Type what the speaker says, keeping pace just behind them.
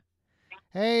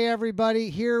Hey, everybody,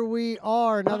 here we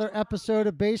are, another episode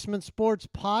of Basement Sports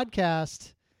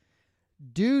Podcast.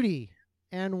 Duty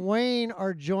and Wayne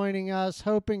are joining us,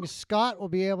 hoping Scott will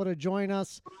be able to join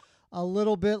us a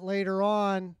little bit later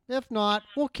on. If not,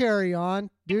 we'll carry on.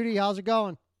 Duty, how's it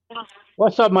going?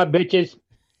 What's up, my bitches?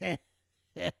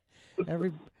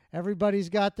 Everybody's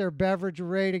got their beverage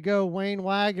ready to go. Wayne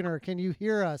Wagner, can you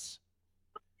hear us?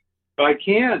 I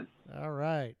can. All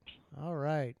right.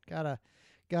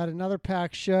 Got another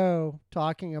packed show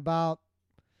talking about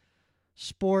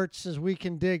sports as we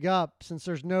can dig up, since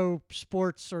there's no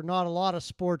sports or not a lot of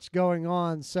sports going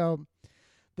on. So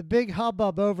the big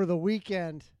hubbub over the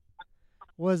weekend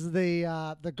was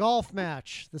the golf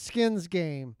match, the Skins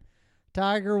game.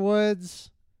 Tiger Woods,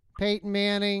 Peyton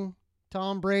Manning,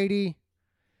 Tom Brady,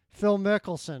 Phil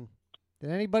Mickelson. Did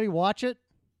anybody watch it?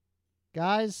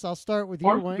 Guys, I'll start with you,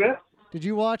 Parts Wayne. of it. Did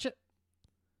you watch it?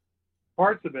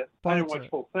 Parts of it. I didn't Parts of watch it. the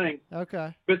whole thing.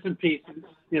 Okay. Bits and pieces,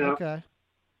 Okay.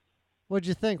 What'd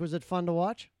you think? Was it fun to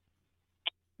watch?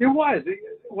 It was.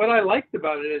 What I liked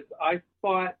about it is I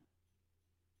thought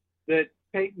that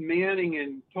Peyton Manning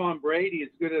and Tom Brady, as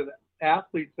good as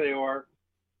athletes they are,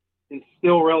 and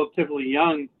still relatively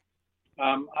young,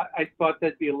 I thought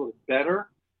that'd be a little better.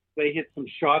 They hit some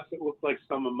shots that looked like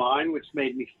some of mine, which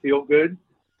made me feel good.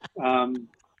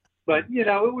 But,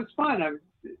 it was fun.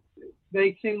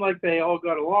 They seemed like they all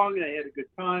got along and they had a good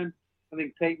time. I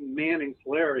think Peyton Manning's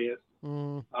hilarious.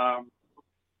 But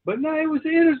no, it was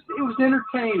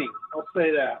entertaining. I'll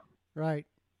say that. Right.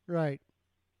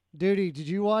 Duty, did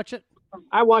you watch it?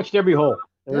 I watched every hole.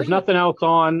 There was Did you? nothing else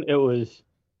on.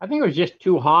 I think it was just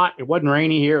too hot. It wasn't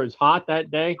rainy here. It was hot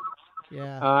that day.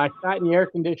 Yeah. I sat in the air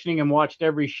conditioning and watched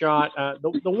every shot.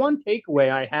 The one takeaway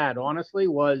I had, honestly,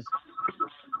 was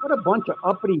what a bunch of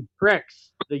uppity pricks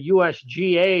the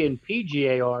USGA and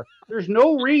PGA are. There's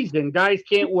no reason guys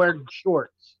can't wear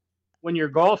shorts when you're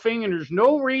golfing, and there's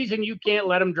no reason you can't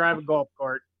let them drive a golf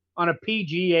cart on a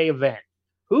PGA event.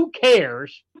 Who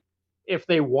cares if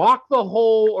they walk the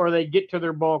hole or they get to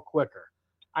their ball quicker?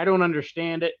 I don't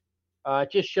understand it.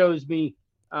 It just shows me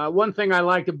one thing I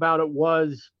liked about it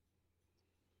was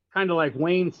kind of like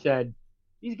Wayne said,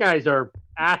 these guys are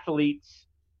athletes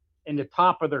in the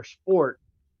top of their sport,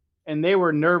 and they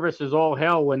were nervous as all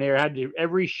hell when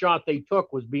every shot they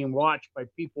took was being watched by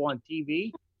people on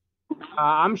TV.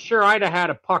 I'm sure I'd have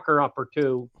had a pucker up or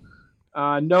two,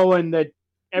 knowing that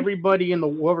everybody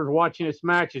whoever's watching this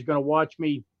match is going to watch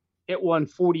me hit one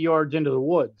 40 yards into the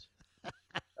woods.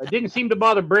 It didn't seem to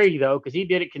bother Brady, though, because he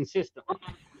did it consistently.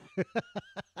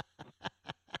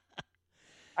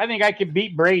 I think I could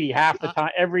beat Brady half the time,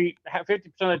 50% of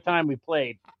the time we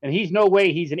played. And he's no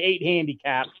way he's an 8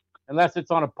 handicap unless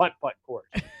it's on a putt-putt course.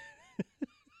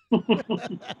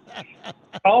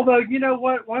 Although, you know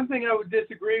what? One thing I would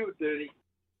disagree with, Duty.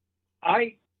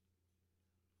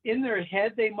 In their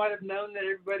head, they might have known that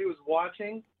everybody was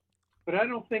watching, but I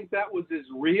don't think that was as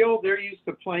real. They're used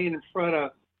to playing in front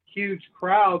of huge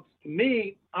crowds. To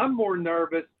me, I'm more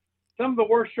nervous. Some of the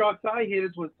worst shots I hit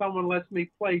is when someone lets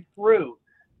me play through.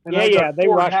 And I got they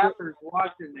four rush hackers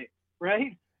watching me,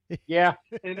 right? Yeah.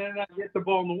 And then I get the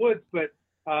ball in the woods. But,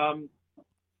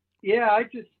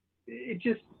 it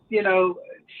just,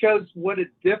 shows what a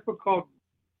difficult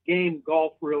game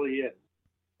golf really is.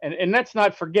 And let's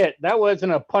not forget, that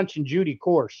wasn't a Punch and Judy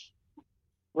course.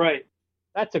 Right.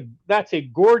 That's a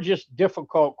gorgeous,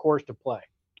 difficult course to play.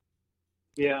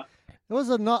 Yeah. It was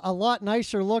a lot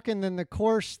nicer looking than the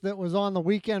course that was on the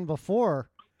weekend before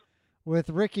with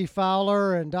Ricky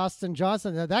Fowler and Dustin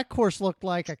Johnson. That course looked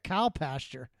like a cow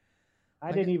pasture.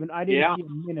 I didn't even see a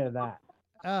minute of that.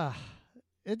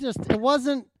 It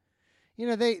wasn't,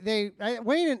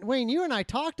 Wayne, you and I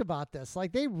talked about this.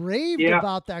 Like, they raved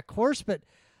about that course, but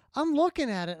I'm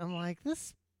looking at it, I'm like,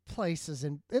 this place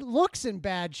it looks in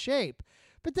bad shape.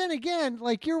 But then again,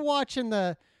 like, you're watching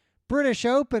the British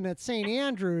Open at St.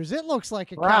 Andrews, it looks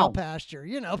like a cow pasture,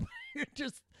 You're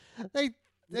just, it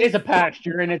is a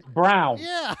pasture and it's brown.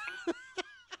 Yeah.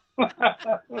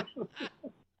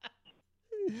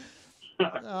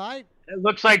 It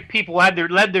looks like people led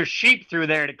their sheep through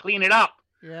there to clean it up.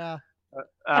 Yeah.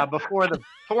 Before the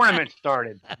tournament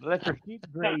started. Let their sheep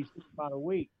graze for about a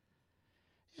week.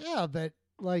 Yeah, but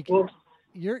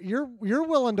you're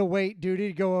willing to wait, Duty,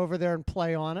 to go over there and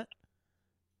play on it.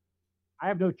 I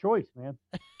have no choice, man.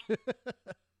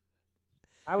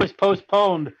 I was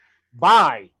postponed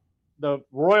by the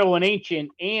Royal and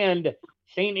Ancient and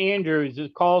St. Andrews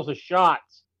calls the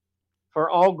shots for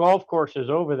all golf courses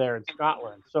over there in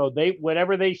Scotland. So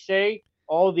whatever they say,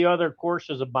 all the other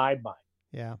courses abide by.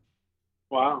 Yeah.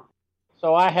 Wow.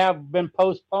 So I have been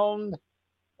postponed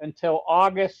until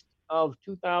August of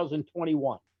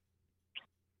 2021.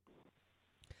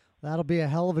 That'll be a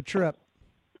hell of a trip.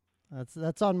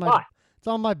 That's on my But it's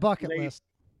on my bucket they- list.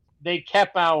 they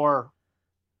kept our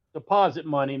deposit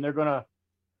money, and they're going to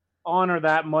honor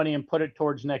that money and put it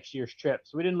towards next year's trip.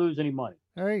 So we didn't lose any money.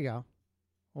 There you go.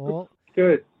 Well,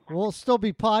 Good. we'll still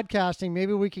be podcasting.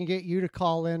 Maybe we can get you to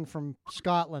call in from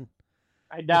Scotland.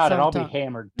 I doubt it. I'll be sometime.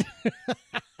 hammered.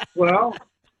 Well,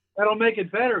 that'll make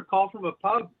it better. Call from a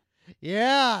pub.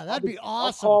 Yeah, that'd be I'll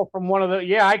awesome. call from one of the.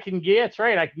 Yeah, I can. Yeah, that's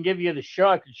right. I can give you the show.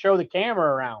 I can show the camera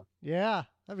around. Yeah,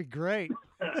 that'd be great.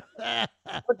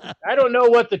 I don't know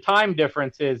what the time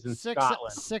difference is in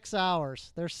Scotland. 6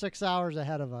 hours. They're 6 hours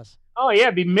ahead of us. Oh yeah,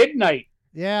 it'd be midnight.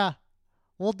 Yeah,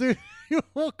 we'll do.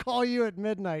 We'll call you at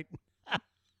midnight.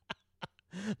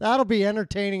 That'll be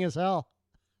entertaining as hell.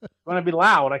 It's going to be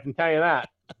loud. I can tell you that.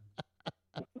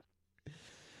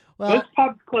 Well, Those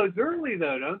pubs close early,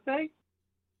 though, don't they?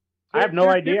 I have no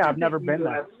They're idea. I've different never than been you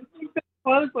there. guys. I think they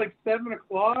close like 7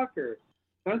 o'clock, or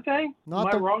don't they? Not Am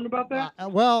I the- wrong about that?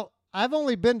 well, I've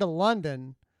only been to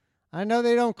London. I know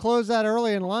they don't close that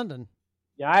early in London.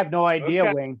 Yeah, I have no idea,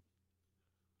 Okay. Wing.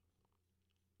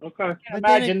 Okay. I can't But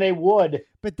then imagine they would.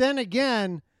 But then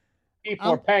again,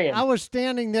 People are paying. I was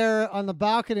standing there on the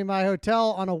balcony of my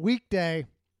hotel on a weekday,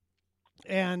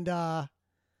 and the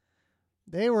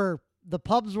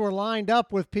pubs were lined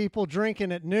up with people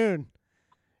drinking at noon.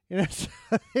 You know, so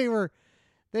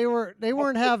they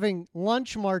weren't having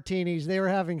lunch martinis. They were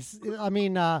having,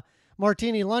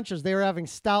 martini lunches. They were having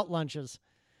stout lunches.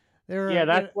 They were, Yeah,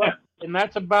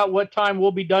 that's about what time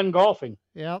we'll be done golfing.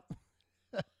 Yep.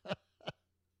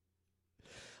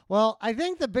 Well, I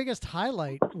think the biggest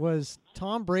highlight was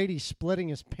Tom Brady splitting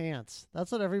his pants.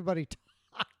 That's what everybody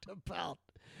talked about,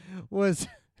 was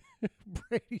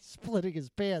Brady splitting his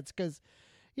pants, because,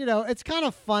 it's kind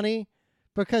of funny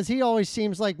because he always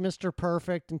seems like Mr.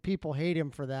 Perfect and people hate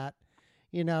him for that,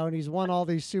 and he's won all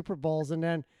these Super Bowls, and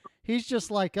then he's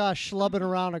just like us schlubbing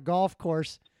around a golf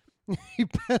course. He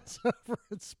bends over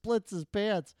and splits his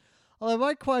pants. Although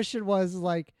my question was,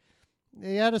 like,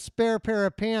 he had a spare pair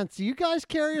of pants. Do you guys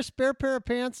carry a spare pair of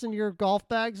pants in your golf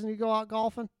bags when you go out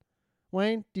golfing?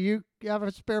 Wayne, do you have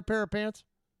a spare pair of pants?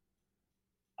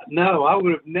 No, I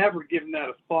would have never given that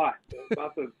a thought.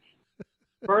 About the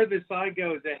furthest I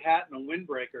go is a hat and a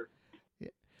windbreaker.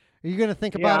 Are you going to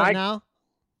think about it now?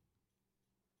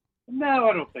 No,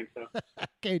 I don't think so.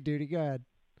 Okay, Duty, go ahead.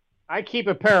 I keep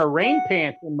a pair of rain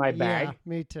pants in my bag. Yeah,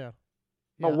 me too.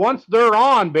 But once they're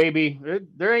on, baby,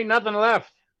 there ain't nothing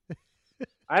left.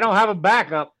 I don't have a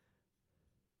backup.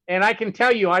 And I can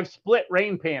tell you, I've split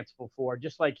rain pants before,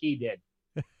 just like he did.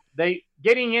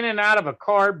 Getting in and out of a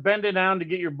cart, bending down to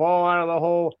get your ball out of the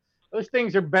hole. Those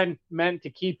things are meant to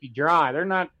keep you dry. They're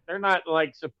not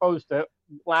like supposed to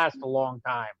last a long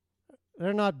time.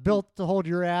 They're not built to hold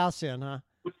your ass in, huh?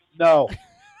 No.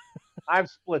 I've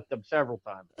split them several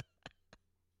times.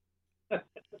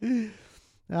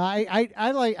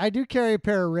 I do carry a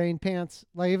pair of rain pants.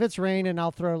 Like, if it's raining,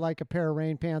 I'll throw like a pair of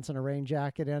rain pants and a rain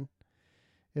jacket in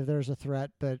if there's a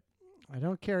threat. But I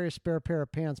don't carry a spare pair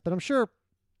of pants. But I'm sure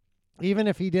even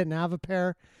if he didn't have a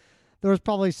pair, there was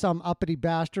probably some uppity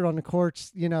bastard on the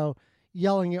courts,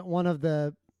 yelling at one of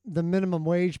the minimum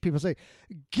wage people, say,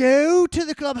 "Go to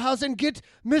the clubhouse and get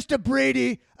Mr.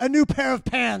 Brady a new pair of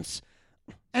pants,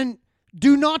 and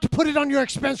do not put it on your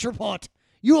expense report.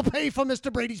 You will pay for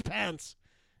Mr. Brady's pants."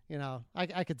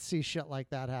 I could see shit like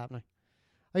that happening.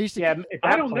 I used to. Yeah,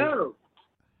 I don't know.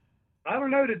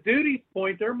 To Duty's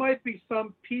point, there might be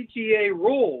some PGA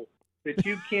rule that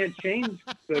you can't change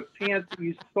the pants that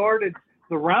you started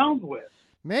the round with.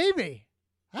 Maybe.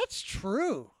 That's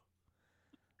true.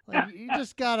 Like, you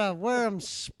just gotta wear them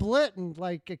split and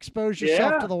like expose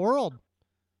yourself to the world.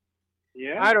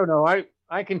 Yeah. I don't know.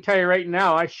 I can tell you right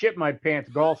now, I shit my pants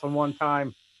golfing one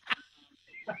time.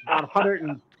 About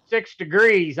 106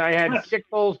 degrees. I had 6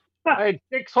 holes. I had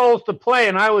 6 holes to play,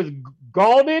 and I was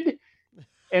scalded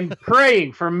and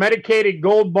praying for medicated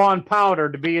Gold Bond powder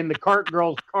to be in the cart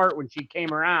girl's cart when she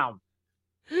came around.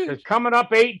 Because coming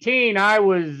up 18, I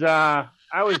was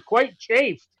quite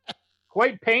chafed,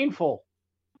 quite painful.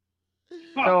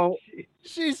 So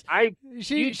She's I'd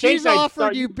offered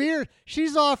start- you beer.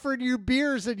 She's offered you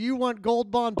beers, and you want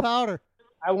Gold Bond powder.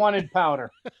 I wanted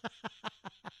powder.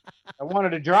 I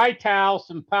wanted a dry towel,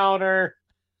 some powder,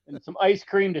 and some ice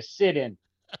cream to sit in.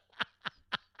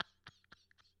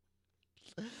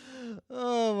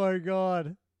 Oh my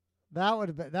God, that would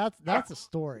have been that's a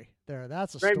story there.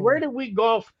 That's a Greg, story. where did we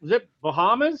golf? Was it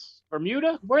Bahamas,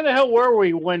 Bermuda? Where the hell were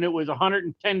we when it was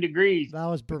 110 degrees? That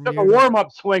was Took a Bermuda.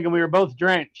 warm-up swing and we were both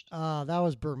drenched. That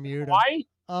was Bermuda. Hawaii?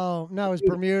 Oh, no, it was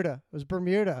Bermuda. It was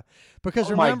Bermuda.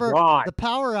 Because Oh, my remember, God. the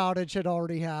power outage had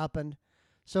already happened.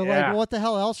 So, Yeah. like, what the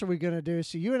hell else are we going to do?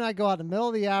 So, you and I go out in the middle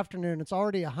of the afternoon. It's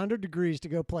already 100 degrees to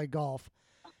go play golf.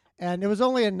 And it was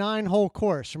only a 9-hole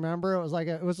course, remember? It was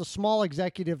it was a small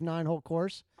executive 9-hole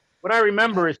course. What I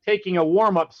remember is taking a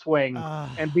warm-up swing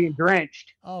and being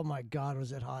drenched. Oh, my God,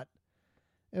 was it hot.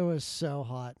 It was so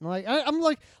hot. And I'm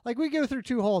like we go through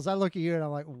 2 holes. I look at you and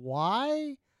I'm like,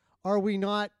 why are we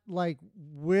not like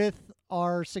with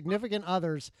our significant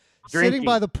others sitting Drinking.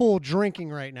 by the pool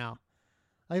drinking right now?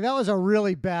 Like that was a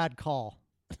really bad call.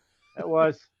 It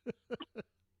was.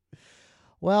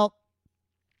 Well,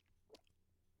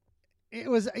 it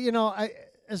was,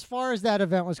 as far as that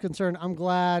event was concerned, I'm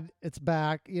glad it's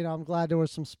back. I'm glad there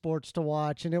was some sports to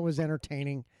watch and it was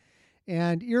entertaining.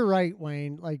 And you're right,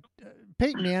 Wayne. Like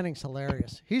Peyton Manning's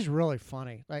hilarious. He's really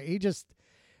funny. Like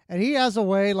and he has a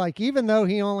way, like, even though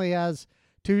he only has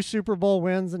 2 Super Bowl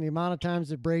wins and the amount of times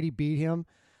that Brady beat him,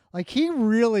 like he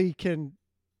really can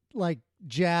like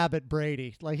jab at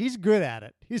Brady. Like he's good at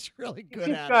it. He's really good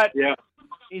at it.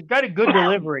 He's got a good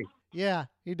delivery. Yeah,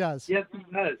 he does. Yes, he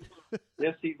does.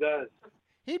 Yes, he does.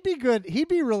 He'd be good. He'd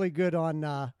be really good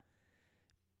on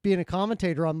being a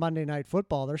commentator on Monday Night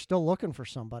Football. They're still looking for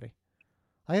somebody.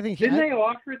 I think. Didn't they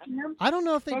offer it to him? I don't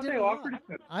know if they thought did. they offered it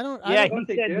to him. I don't. Yeah, I he don't,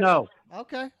 they said did. no.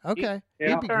 Okay. Yeah.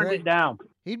 He'd be Turned great. it down.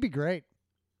 He'd be great.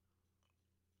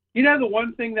 You know, the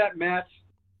one thing that match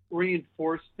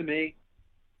reinforced to me,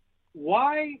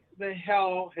 why the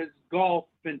hell has golf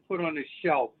been put on a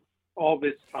shelf all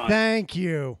this time? Thank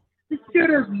you. It should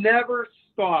have never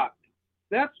stopped.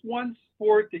 That's one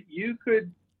sport that you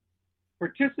could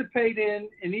participate in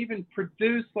and even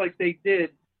produce like they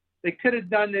did. They could have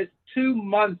done this 2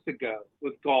 months ago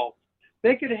with golf.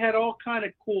 They could have had all kind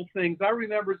of cool things. I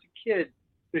remember as a kid,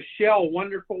 the Shell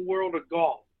Wonderful World of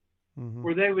Golf,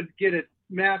 where they would get a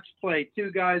match play,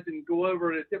 2 guys, and go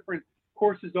over to different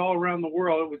courses all around the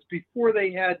world. It was before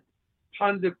they had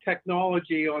tons of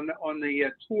technology on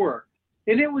the tour,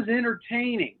 and it was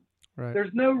entertaining. Right.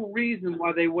 There's no reason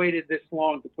why they waited this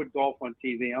long to put golf on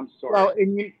TV. I'm sorry. Well,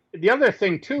 and the other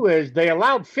thing too is they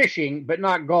allowed fishing, but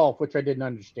not golf, which I didn't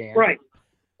understand. Right.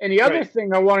 And the other Right.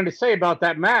 thing I wanted to say about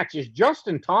that match is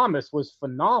Justin Thomas was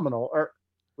phenomenal. Or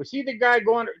was he the guy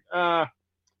going?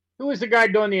 Who was the guy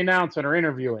doing the announcing or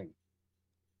interviewing?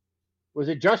 Was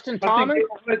it Justin Thomas?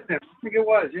 I think it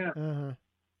was, yeah.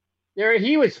 There,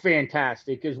 he was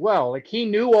fantastic as well. Like he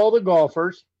knew all the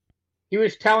golfers. He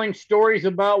was telling stories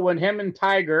about when him and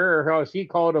Tiger, or as he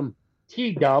called him,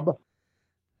 T-Dub,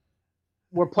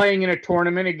 were playing in a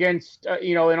tournament against,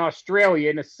 in Australia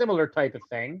in a similar type of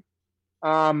thing.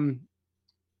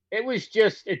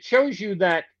 It shows you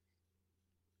that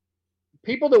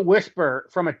people that whisper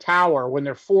from a tower when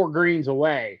they're 4 greens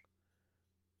away,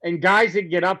 and guys that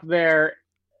get up there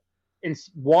and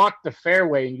walk the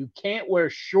fairway, and you can't wear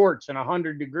shorts in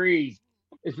 100 degrees,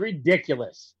 is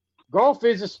ridiculous. Golf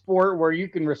is a sport where you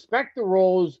can respect the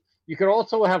rules. You can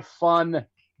also have fun,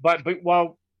 but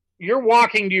while you're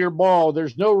walking to your ball,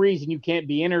 there's no reason you can't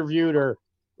be interviewed or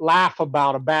laugh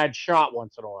about a bad shot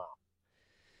once in a while.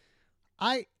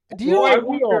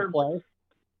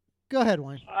 Go ahead,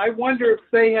 Wayne. I wonder if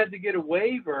they had to get a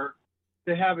waiver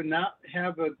to have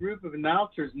a group of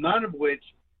announcers, none of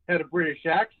which had a British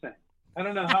accent. I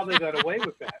don't know how they got away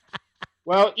with that.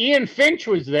 Well, Ian Finch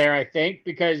was there, I think,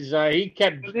 because he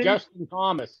kept Justin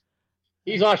Thomas.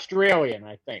 He's Australian,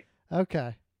 I think.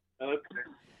 Okay.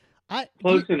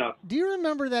 Close enough. Do you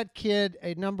remember that kid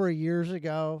a number of years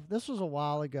ago? This was a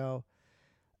while ago.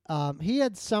 He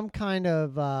had some kind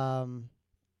of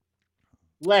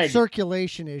leg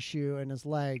circulation issue in his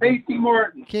leg. Casey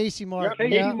Martin. Casey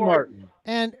Martin. Yep, yeah. Casey Martin.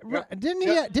 And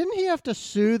didn't he have to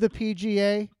sue the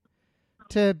PGA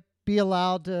to be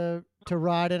allowed to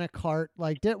ride in a cart?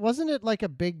 Like, wasn't it like a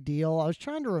big deal? I was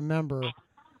trying to remember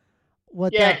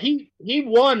what. Yeah, he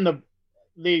won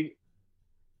the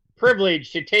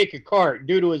privilege to take a cart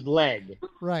due to his leg.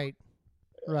 Right.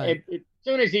 As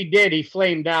soon as he did, he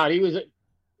flamed out.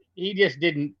 He just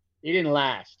didn't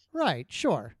last. Right.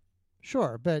 Sure.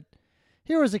 But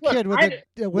here was a Look, kid with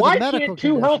a why medical can't 2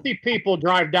 condition. healthy people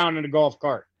drive down in a golf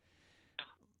cart?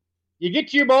 You get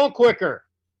to your ball quicker.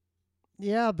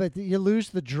 Yeah, but you lose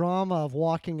the drama of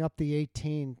walking up the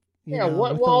 18.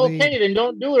 Okay, then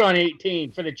don't do it on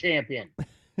 18 for the champion.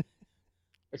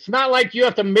 It's not like you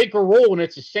have to make a roll and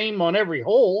it's the same on every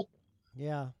hole.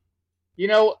 Yeah.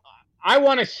 I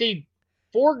want to see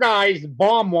 4 guys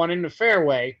bomb one in the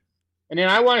fairway, and then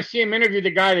I want to see him interview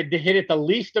the guy that hit it the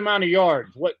least amount of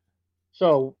yards. What's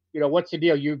the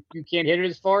deal? You can't hit it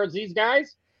as far as these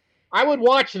guys? I would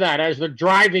watch that as they're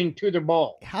driving to the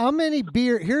ball. How many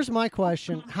beer? Here's my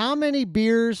question: how many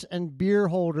beers and beer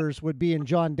holders would be in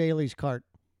John Daly's cart?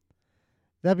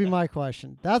 That'd be my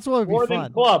question. That's what would be More fun.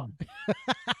 than club.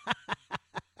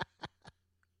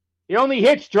 He only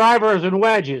hits drivers and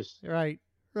wedges. Right,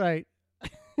 right.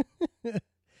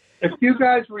 If you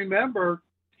guys remember,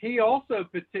 he also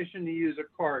petitioned to use a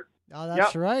cart. Oh,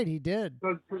 that's right. He did.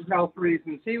 For health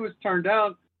reasons. He was turned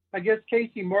down. I guess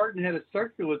Casey Martin had a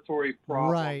circulatory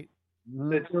problem. Right.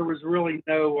 That there was really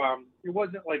no, it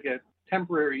wasn't like a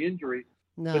temporary injury.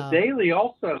 No. But Daly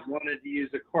also wanted to use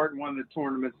a cart in one of the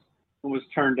tournaments and was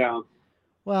turned down.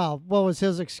 Well, what was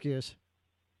his excuse?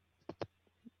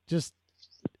 Just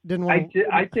didn't want to...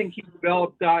 I think he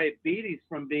developed diabetes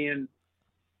from being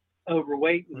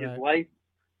overweight in his life.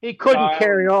 He couldn't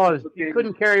carry all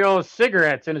his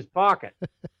cigarettes in his pocket.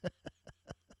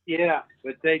 Yeah,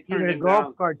 but they turned him golf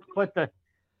down. Cart, put the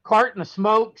cart in the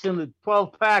smokes and the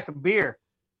 12-pack of beer.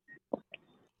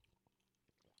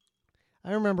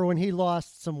 I remember when he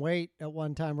lost some weight at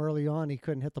one time early on, he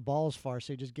couldn't hit the ball as far,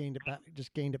 so he just gained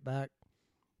it back.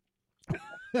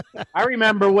 I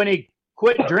remember when he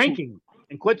quit drinking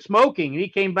and quit smoking, and he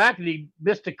came back and he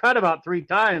missed a cut about 3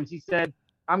 times. He said,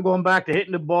 I'm going back to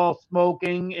hitting the ball,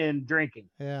 smoking, and drinking.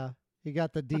 Yeah, he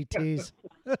got the DTs.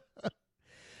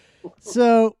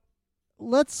 So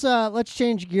let's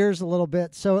change gears a little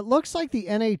bit. So it looks like the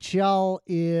NHL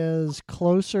is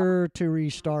closer to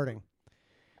restarting.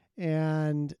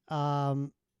 And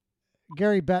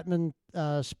Gary Bettman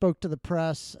spoke to the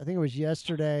press, I think it was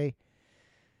yesterday.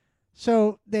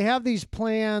 So they have these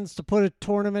plans to put a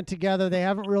tournament together. They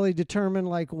haven't really determined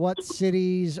like what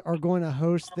cities are going to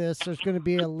host this. There's going to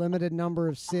be a limited number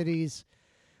of cities.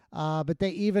 But they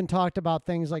even talked about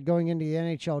things like going into the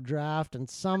NHL draft, and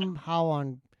somehow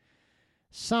on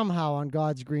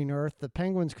God's green earth, the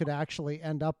Penguins could actually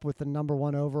end up with the number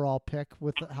 1 overall pick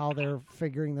with how they're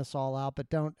figuring this all out. But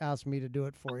don't ask me to do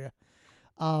it for you.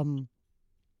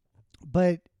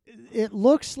 But it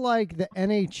looks like the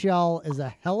NHL is a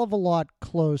hell of a lot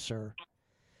closer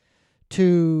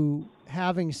to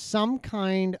having some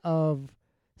kind of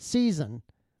season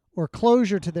or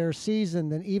closure to their season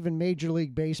than even Major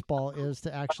League Baseball is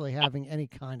to actually having any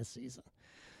kind of season.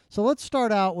 So let's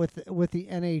start out with the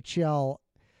NHL.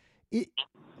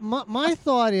 My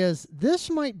thought is this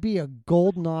might be a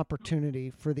golden opportunity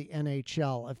for the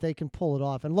NHL if they can pull it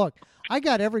off. And look, I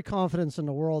got every confidence in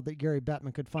the world that Gary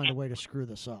Bettman could find a way to screw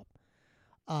this up,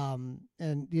 and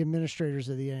the administrators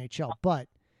of the NHL. But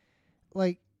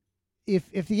like, if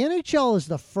the NHL is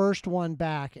the first one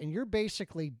back and you're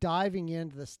basically diving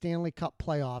into the Stanley Cup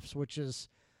playoffs, which is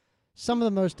some of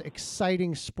the most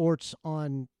exciting sports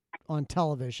on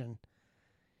television.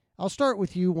 I'll start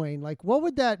with you, Wayne. Like, what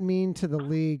would that mean to the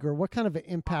league, or what kind of an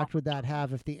impact would that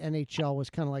have if the NHL was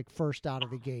kind of like first out of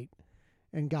the gate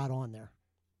and got on there?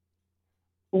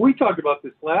 Well, we talked about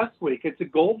this last week. It's a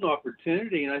golden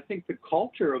opportunity, and I think the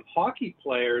culture of hockey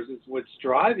players is what's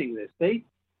driving this.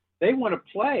 They want to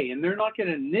play, and they're not going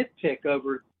to nitpick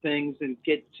over things and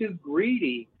get too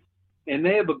greedy. And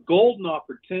they have a golden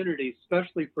opportunity,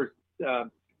 especially for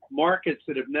markets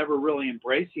that have never really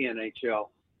embraced the NHL.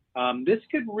 This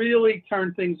could really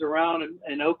turn things around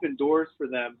and open doors for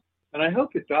them. And I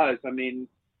hope it does. I mean,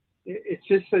 it's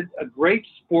just a great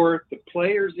sport. The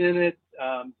players in it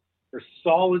are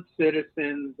solid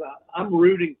citizens. I'm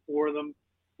rooting for them,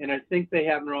 and I think they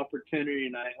have an opportunity,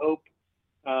 and I hope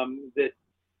that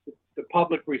the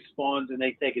public responds and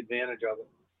they take advantage of it.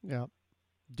 Yeah.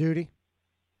 Duty?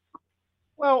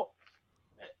 Well,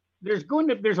 there's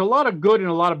a lot of good and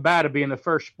a lot of bad to being the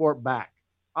first sport back.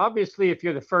 Obviously, if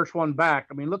you're the first one back,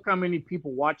 I mean, look how many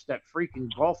people watch that freaking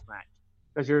golf match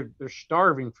because they're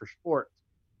starving for sports.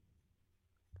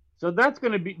 So that's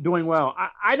going to be doing well.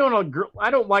 I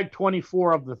don't like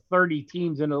 24 of the 30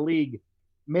 teams in the league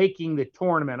making the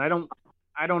tournament. I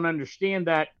don't understand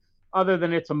that, other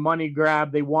than it's a money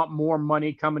grab. They want more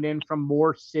money coming in from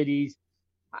more cities.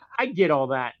 I get all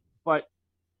that, but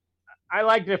I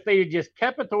liked it if they had just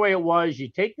kept it the way it was. You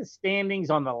take the standings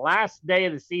on the last day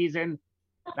of the season.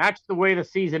 That's the way the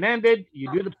season ended.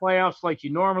 You do the playoffs like you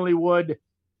normally would.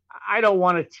 I don't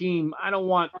want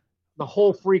the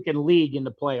whole freaking league in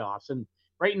the playoffs. And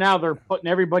right now they're putting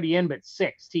everybody in but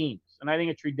 6 teams, and I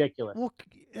think it's ridiculous. Well,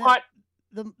 but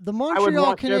the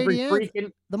Montreal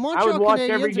Canadiens, the Montreal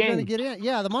Canadiens are going to get in.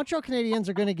 Yeah, the Montreal Canadiens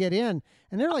are going to get in,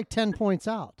 and they're like 10 points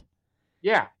out.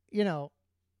 Yeah. You know.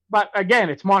 But again,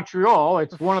 it's Montreal.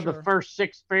 It's one of the first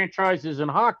 6 franchises in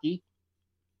hockey.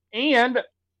 And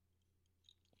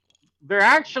they're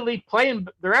actually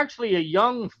a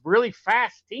young, really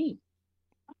fast team.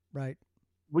 Right.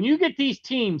 when you get these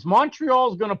teams,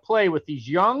 Montreal's going to play with these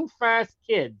young, fast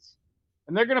kids,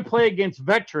 and they're going to play against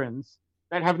veterans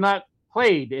that have not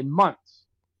played in months.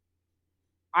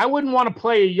 I wouldn't want to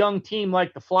play a young team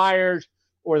like the Flyers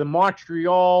or the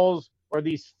Montreals or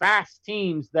these fast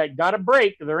teams that got a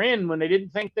break. They're in when they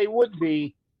didn't think they would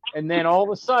be, and then all of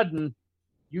a sudden,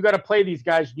 you got to play these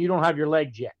guys and you don't have your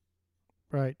legs yet.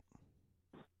 Right.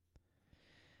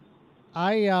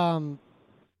 I'll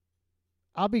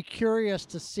be curious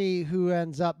to see who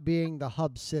ends up being the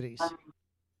hub cities.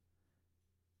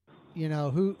 You know,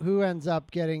 who ends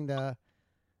up getting the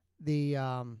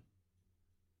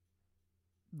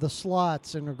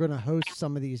slots and are going to host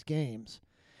some of these games.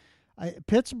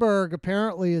 Pittsburgh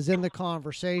apparently is in the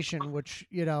conversation, which,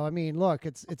 you know, I mean, look,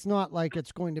 it's not like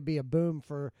it's going to be a boom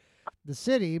for the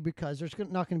city because there's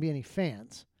not going to be any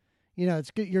fans. You know,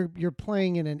 it's you're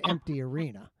playing in an empty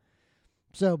arena.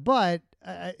 So, but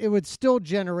it would still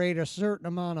generate a certain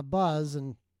amount of buzz,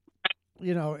 and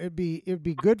you know, it'd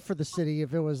be good for the city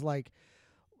if it was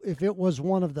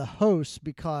one of the hosts,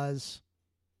 because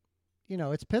you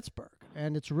know it's Pittsburgh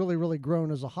and it's really, really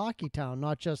grown as a hockey town,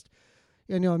 not just,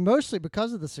 you know, mostly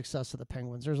because of the success of the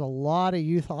Penguins. There's a lot of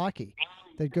youth hockey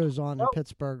that goes on in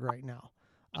Pittsburgh right now.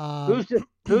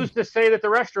 Who's to say that the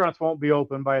restaurants won't be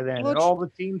open by then, and all the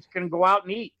teams can go out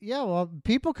and eat? Yeah, well,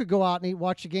 people could go out and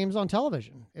watch the games on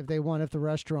television if they want, if the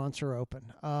restaurants are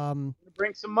open.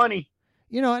 Bring some money.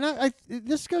 You know, and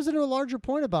this goes into a larger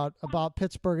point about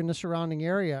Pittsburgh and the surrounding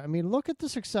area. I mean, look at the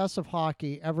success of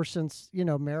hockey ever since, you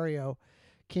know, Mario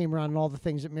came around and all the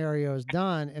things that Mario has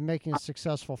done and making a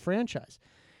successful franchise.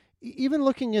 Even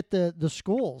looking at the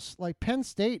schools, like Penn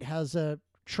State has a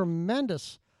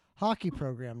tremendous hockey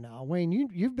program now. Wayne,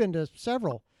 you've been to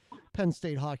several Penn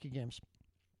State hockey games,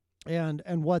 and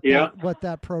what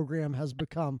that program has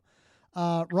become.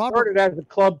 Robert started as a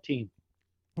club team.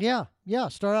 Yeah,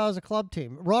 started out as a club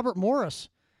team. Robert Morris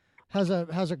has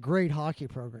a great hockey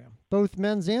program, both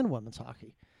men's and women's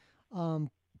hockey.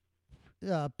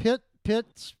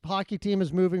 Pitt's hockey team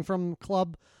is moving from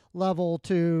club level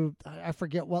to, I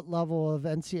forget what level of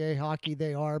NCAA hockey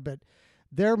they are, but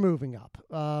they're moving up.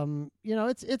 You know,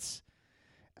 it's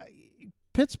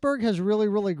Pittsburgh has really,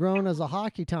 really grown as a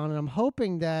hockey town, and I'm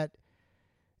hoping that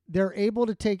they're able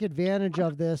to take advantage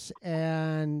of this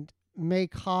and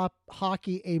make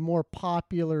hockey a more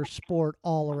popular sport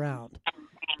all around,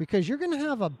 because you're going to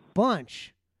have a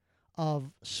bunch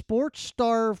of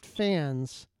sports-starved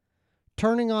fans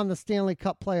turning on the Stanley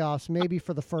Cup playoffs maybe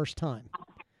for the first time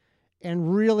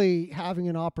and really having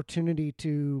an opportunity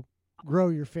to grow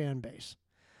your fan base.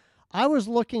 I was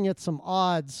looking at some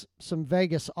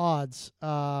Vegas odds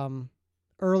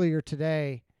earlier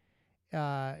today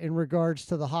in regards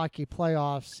to the hockey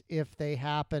playoffs, if they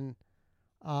happen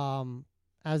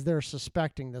as they're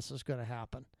suspecting this is going to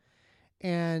happen.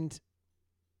 And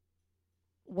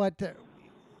what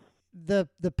the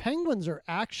Penguins are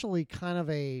actually kind of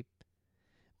a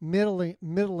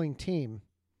middling team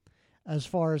as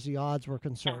far as the odds were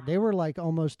concerned. They were like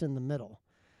almost in the middle.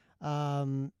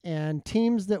 And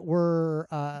teams that were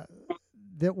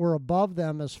above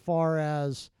them as far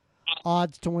as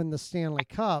odds to win the Stanley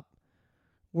Cup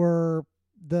were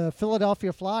the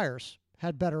Philadelphia Flyers,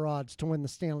 had better odds to win the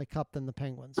Stanley Cup than the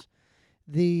Penguins.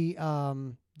 The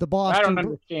Boston. I don't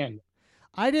understand.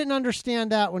 I didn't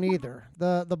understand that one either.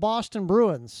 The Boston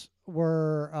Bruins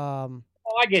were.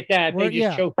 I get that. They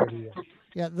just choked you.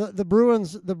 Yeah, the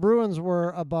Bruins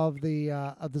were above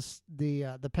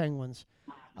the Penguins.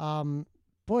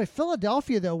 Boy,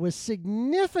 Philadelphia though was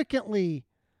significantly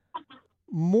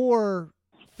more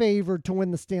favored to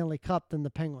win the Stanley Cup than the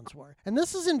Penguins were, and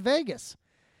this is in Vegas.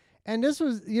 And this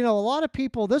was, you know, a lot of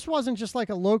people. This wasn't just like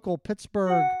a local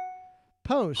Pittsburgh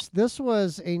post. This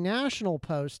was a national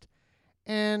post,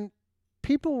 and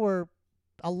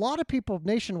a lot of people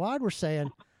nationwide were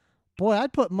saying, boy,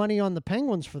 I'd put money on the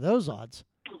Penguins for those odds.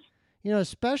 You know,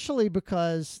 especially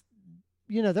because,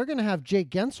 you know, they're going to have Jake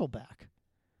Gensel back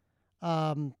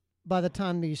by the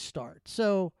time these start.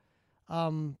 So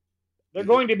they're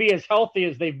going to be as healthy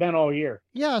as they've been all year.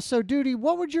 Yeah. So, Duty,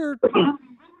 what would you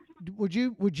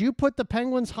put the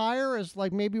Penguins higher as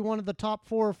like maybe one of the top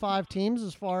 4 or 5 teams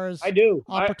as far as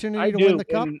opportunity to win the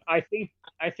Cup? And I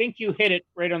think you hit it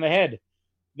right on the head.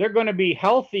 They're going to be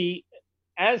healthy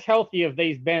as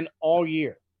they've been all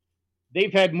year.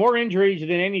 They've had more injuries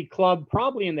than any club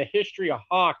probably in the history of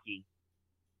hockey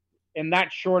in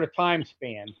that short a time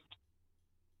span.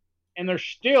 And they're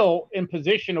still in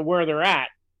position of where they're at,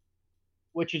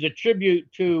 which is a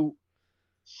tribute to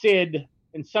Sid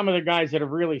and some of the guys that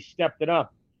have really stepped it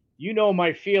up. You know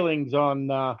my feelings on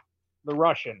the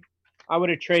Russian. I would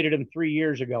have traded him 3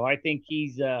 years ago. I think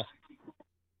he's a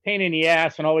pain in the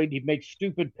ass and always he makes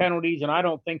stupid penalties, and I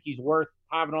don't think he's worth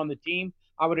having on the team.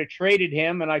 I would have traded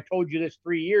him, and I told you this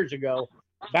 3 years ago,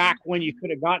 back when you could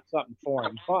have got something for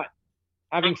him. But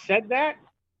having said that,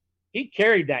 he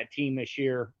carried that team this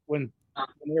year when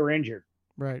they were injured.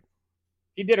 Right.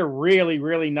 He did a really,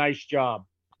 really nice job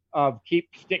of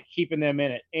keeping them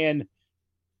in it. And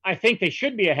I think they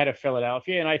should be ahead of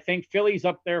Philadelphia. And I think Philly's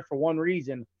up there for one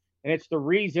reason. And it's the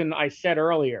reason I said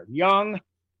earlier. Young,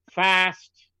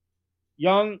 fast,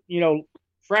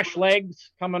 fresh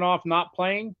legs coming off not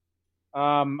playing.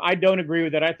 I don't agree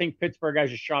with it. I think Pittsburgh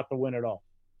has a shot to win it all.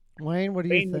 Wayne, what do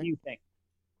you think? What do you think?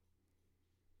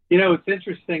 It's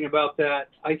interesting about that.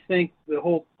 I think the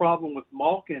whole problem with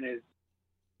Malkin is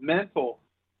mental.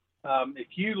 If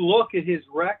you look at his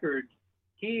record,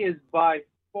 he is by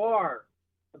far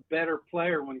a better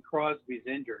player when Crosby's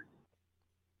injured.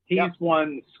 He's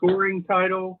won the scoring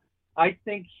title. I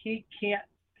think he can't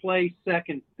play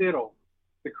second fiddle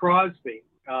to Crosby.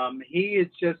 He is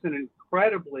just an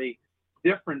incredibly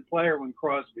different player when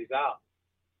Crosby's out.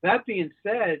 That being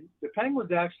said, the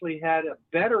Penguins actually had a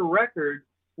better record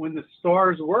when the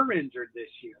Stars were injured this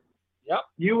year. Yep.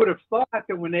 You would have thought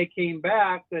that when they came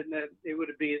back, that it would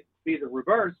be the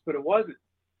reverse, but it wasn't.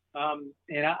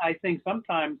 And I think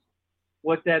sometimes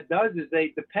what that does is they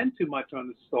depend too much on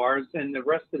the Stars, and the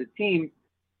rest of the team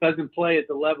doesn't play at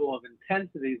the level of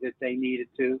intensity that they needed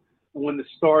to. And when the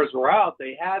Stars were out,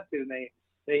 they had to, and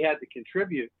they had to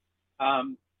contribute.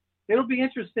 It'll be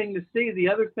interesting to see. The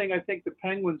other thing I think the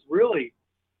Penguins really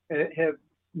have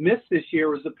missed this year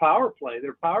was the power play.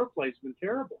 Their power play's been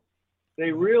terrible.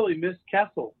 They really missed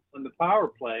Kessel on the power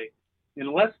play.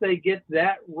 Unless they get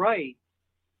that right,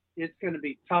 it's going to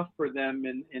be tough for them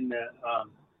in the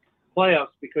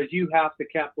playoffs because you have to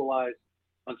capitalize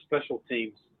on special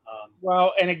teams.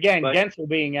 Well, and again, Gensel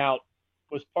being out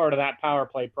was part of that power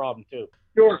play problem too.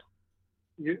 Sure.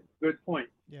 Good point.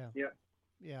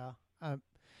 Yeah.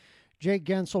 Jake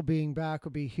Gensel being back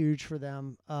would be huge for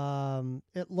them.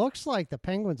 It looks like the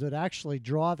Penguins would actually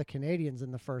draw the Canadians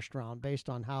in the first round based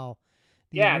on how.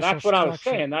 That's what I was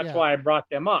saying. That's why I brought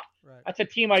them up. Right. That's a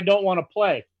team I don't want to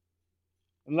play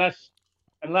unless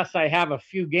I have a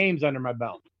few games under my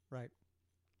belt. Right.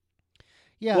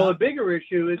 Yeah. Well, the bigger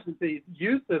issue isn't the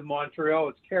youth of Montreal;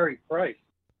 it's Carey Price.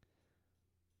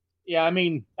 Yeah, I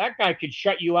mean that guy could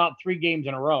shut you out 3 games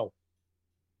in a row.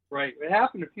 Right. It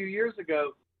happened a few years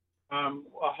ago. A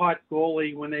hot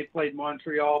goalie when they played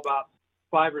Montreal about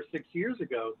 5 or 6 years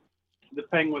ago. The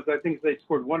Penguins, I think they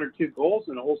scored 1 or 2 goals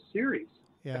in a whole series.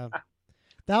 Yeah.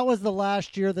 That was the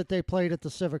last year that they played at the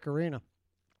Civic Arena.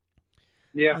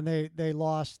 Yeah. And they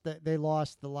lost the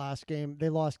last game. They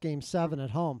lost game 7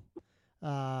 at home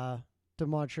to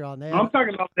Montreal. And I'm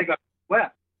talking about they got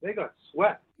swept. They got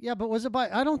swept. Yeah, but was it by?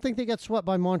 I don't think they got swept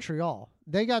by Montreal.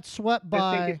 They got swept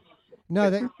by. No,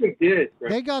 they did.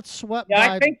 Greg. They got swept by.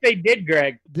 Yeah, I think they did,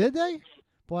 Greg. Did they?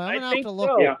 Boy, I'm gonna have to look.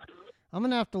 So. Yeah. I'm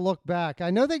gonna have to look back. I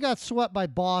know they got swept by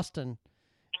Boston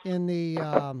in the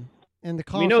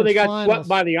conference. We know they got finals. swept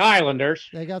by the Islanders.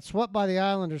 They got swept by the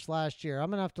Islanders last year. I'm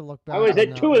gonna have to look back. I was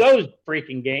at 2 of those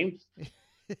freaking games.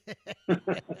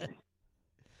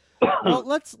 Well,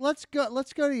 let's go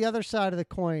to the other side of the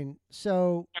coin.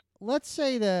 So let's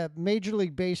say the Major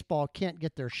League Baseball can't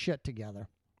get their shit together,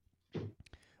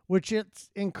 which it's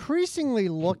increasingly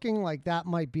looking like that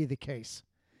might be the case.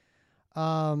 There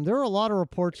are a lot of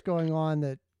reports going on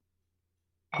that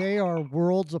they are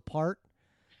worlds apart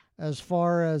as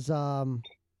far as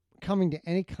coming to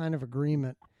any kind of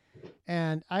agreement.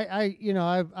 And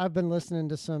I've been listening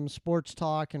to some sports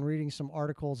talk and reading some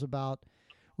articles about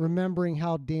remembering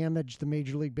how damaged the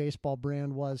Major League Baseball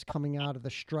brand was coming out of the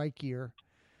strike year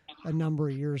a number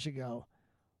of years ago.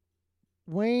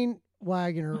 Wayne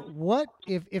Wagner, what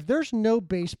if there's no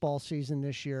baseball season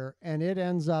this year and it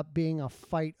ends up being a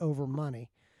fight over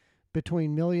money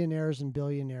between millionaires and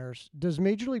billionaires, does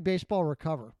Major League Baseball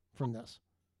recover from this?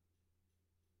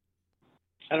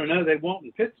 I don't know. They won't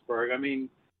in Pittsburgh. I mean,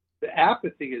 the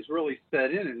apathy has really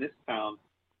set in this town.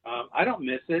 I don't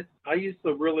miss it. I used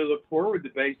to really look forward to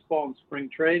baseball and spring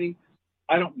training.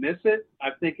 I don't miss it. I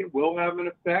think it will have an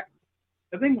effect.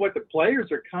 I think what the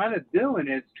players are kind of doing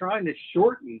is trying to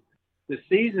shorten the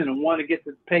season and want to get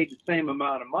paid the same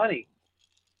amount of money.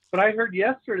 But I heard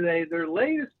yesterday their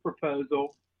latest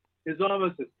proposal is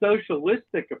almost a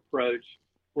socialistic approach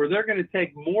where they're going to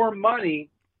take more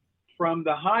money from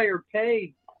the higher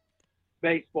paid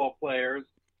baseball players,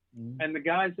 and the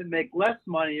guys that make less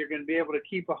money are going to be able to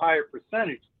keep a higher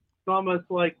percentage. It's almost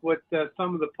like what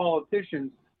some of the politicians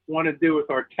want to do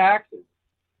with our taxes.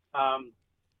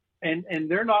 and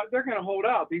they're going to hold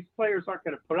out. These players aren't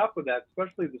going to put up with that,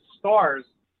 especially the stars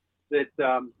that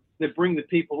bring the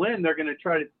people in. They're going to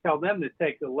try to tell them to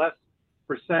take a less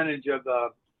percentage of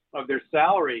their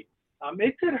salary.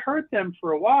 It could hurt them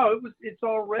for a while. It's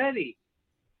already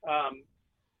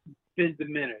been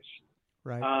diminished.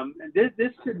 Right. And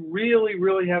this could really,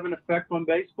 really have an effect on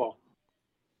baseball.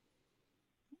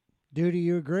 Do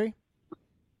you agree?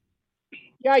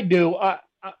 Yeah, I do.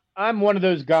 I'm one of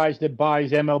those guys that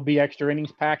buys MLB Extra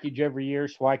Innings package every year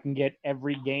so I can get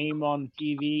every game on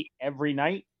TV every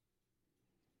night.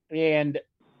 And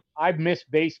I've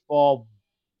missed baseball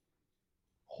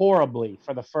horribly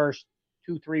for the first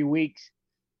 2-3 weeks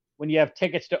when you have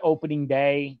tickets to opening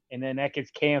day and then that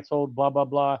gets canceled, blah, blah,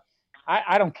 blah.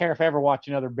 I don't care if I ever watch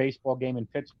another baseball game in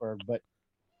Pittsburgh, but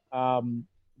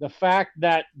the fact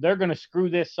that they're going to screw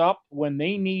this up when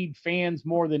they need fans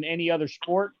more than any other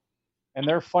sport, and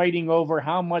they're fighting over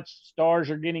how much stars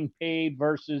are getting paid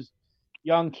versus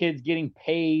young kids getting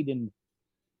paid. And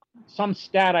some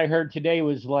stat I heard today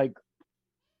was like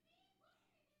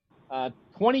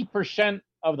 20%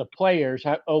 of the players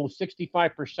owe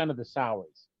 65% of the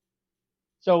salaries.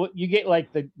 So you get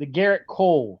like the Garrett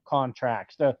Cole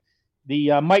contracts,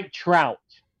 the Mike Trout,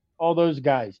 all those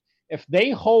guys. If they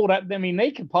hold up, I mean,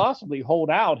 they could possibly hold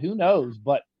out. Who knows?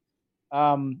 But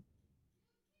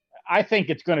I think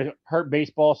it's going to hurt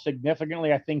baseball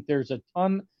significantly. I think there's a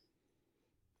ton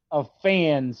of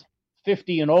fans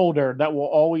 50 and older that will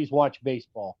always watch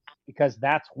baseball because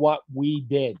that's what we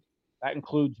did. That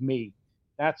includes me.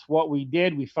 That's what we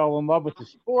did. We fell in love with the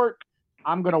sport.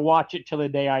 I'm going to watch it till the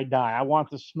day I die. I want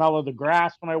the smell of the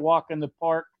grass when I walk in the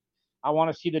park. I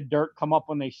want to see the dirt come up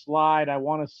when they slide. I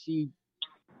want to see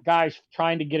guys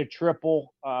trying to get a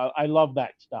triple. I love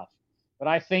that stuff. But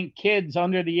I think kids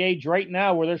under the age right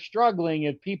now where they're struggling,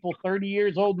 if people 30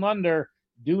 years old and under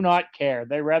do not care.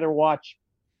 They rather watch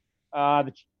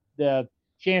the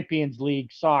Champions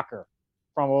League soccer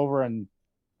from over in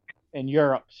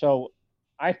Europe. So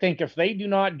I think if they do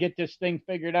not get this thing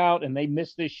figured out and they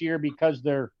miss this year because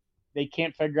they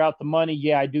can't figure out the money,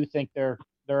 yeah, I do think they're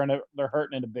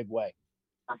hurting in a big way.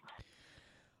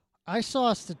 I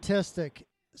saw a statistic.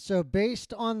 So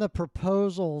based on the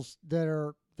proposals that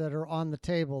are on the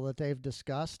table that they've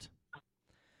discussed,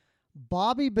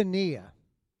 Bobby Bonilla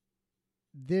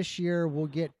this year will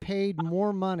get paid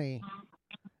more money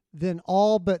than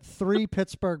all but 3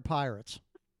 Pittsburgh Pirates.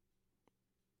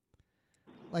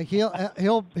 Like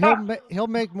he'll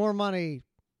make more money,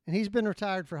 and he's been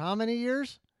retired for how many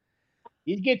years?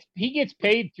 He gets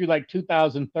paid through like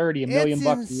 2030, $1 million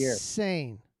a year.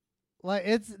 Insane. Like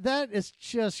that is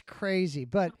just crazy.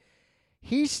 But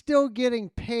he's still getting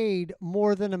paid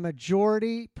more than a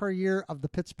majority per year of the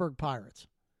Pittsburgh Pirates.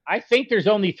 I think there's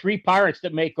only 3 Pirates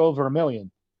that make over $1 million.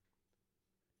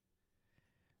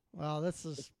 Well, this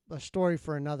is a story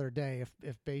for another day.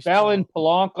 If baseball, Bellin,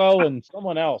 Polanco, and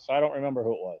someone else. I don't remember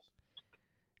who it was.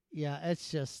 Yeah, it's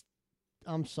just,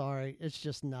 I'm sorry. It's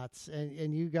just nuts.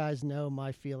 And you guys know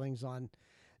my feelings on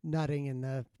nutting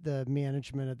and the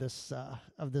management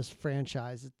of this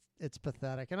franchise. It's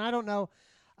pathetic. And I don't know.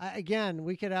 Again,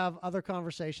 we could have other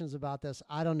conversations about this.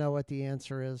 I don't know what the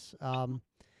answer is.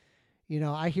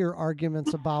 I hear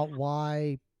arguments about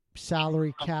why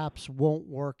salary caps won't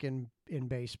work in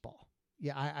baseball.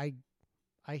 Yeah,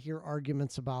 I hear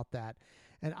arguments about that.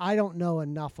 And I don't know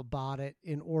enough about it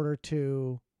in order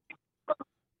to,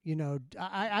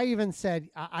 I even said,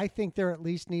 I think there at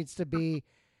least needs to be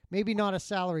maybe not a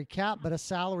salary cap, but a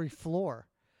salary floor.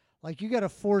 Like you got to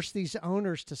force these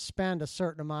owners to spend a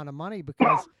certain amount of money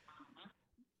because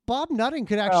Bob Nutting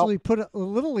could actually put a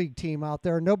little league team out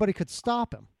there and nobody could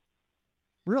stop him.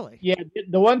 Really? Yeah.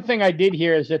 The one thing I did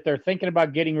hear is that they're thinking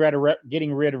about getting rid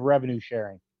of revenue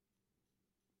sharing.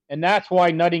 And that's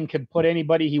why Nutting can put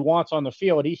anybody he wants on the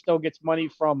field. He still gets money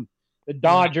from the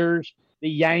Dodgers, the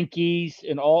Yankees,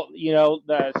 and all,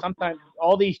 sometimes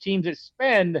all these teams that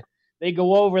spend, they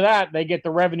go over that. They get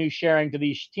the revenue sharing to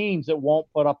these teams that won't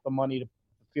put up the money to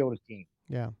field a team.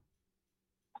 Yeah.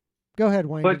 Go ahead,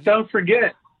 Wayne. But don't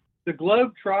forget, the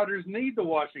Globetrotters need the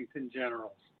Washington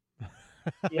Generals.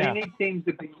 Yeah. They need teams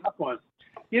to beat up on.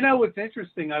 What's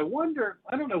interesting, I wonder,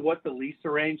 I don't know what the lease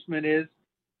arrangement is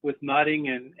with Nutting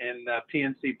and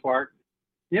PNC Park.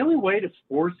 The only way to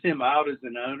force him out as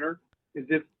an owner is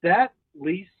if that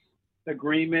lease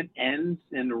agreement ends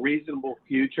in a reasonable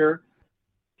future,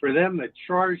 for them to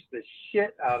charge the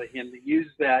shit out of him to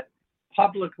use that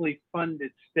publicly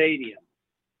funded stadium.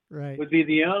 Right. Would be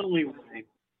the only way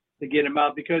to get him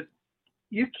out, because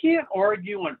you can't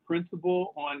argue on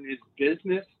principle on his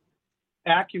business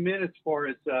acumen as far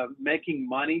as making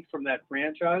money from that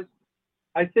franchise.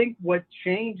 I think what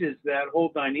changes that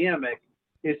whole dynamic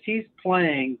is he's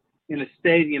playing in a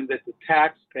stadium that the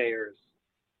taxpayers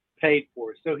paid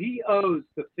for. So he owes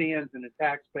the fans and the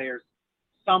taxpayers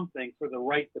something for the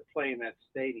right to play in that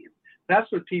stadium.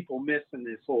 That's what people miss in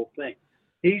this whole thing.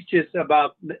 He's just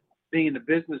about being a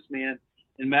businessman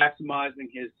and maximizing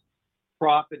his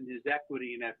profit and his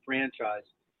equity in that franchise.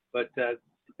 But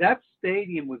that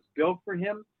stadium was built for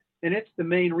him, and it's the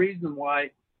main reason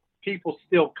why people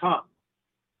still come.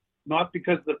 Not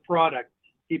because of the product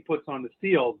he puts on the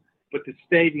field, but the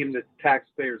stadium that the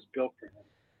taxpayers built for him.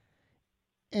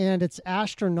 And it's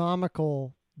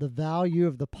astronomical, the value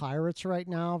of the Pirates right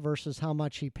now versus how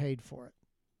much he paid for it,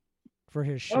 for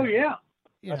his show. Oh, yeah.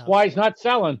 That's why he's not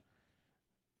selling.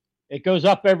 It goes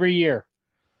up every year.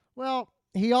 Well,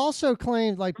 he also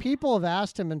claimed, like, people have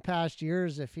asked him in past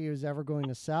years if he was ever going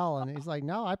to sell, and he's like,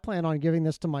 no, I plan on giving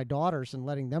this to my daughters and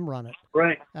letting them run it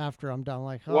Right. after I'm done.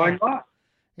 Like, oh, Why not?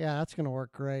 yeah, that's going to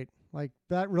work great. Like,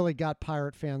 that really got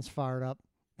Pirate fans fired up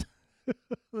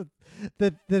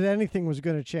that anything was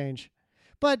going to change.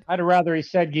 But I'd rather he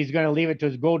said he's going to leave it to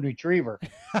his golden retriever.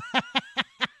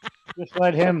 Just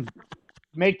let him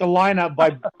make the lineup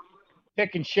by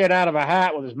picking shit out of a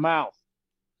hat with his mouth.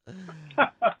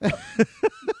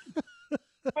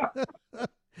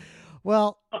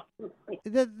 Well,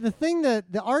 the thing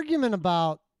that the argument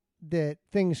about that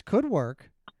things could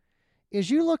work is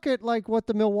you look at like what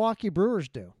the Milwaukee Brewers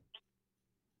do.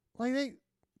 Like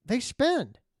they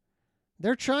spend.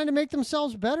 They're trying to make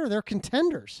themselves better. They're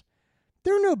contenders.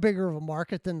 They're no bigger of a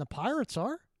market than the Pirates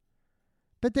are.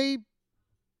 But they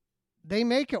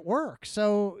make it work.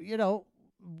 So, you know,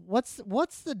 what's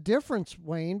the difference,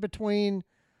 Wayne, between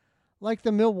like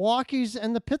the Milwaukees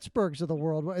and the Pittsburghs of the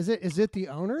world? Is it the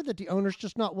owner, that the owner's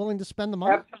just not willing to spend the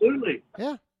money? Absolutely.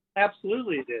 Yeah.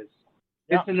 Absolutely it is.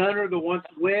 Yeah. It's an owner that wants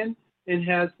to win and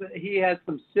he has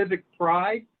some civic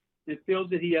pride and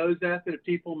feels that he owes that to the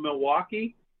people in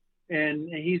Milwaukee, and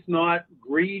he's not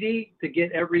greedy to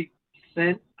get every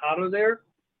cent out of there.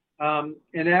 And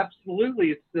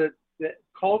absolutely it's the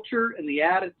culture and the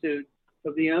attitude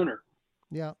of the owner.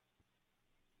 Yeah.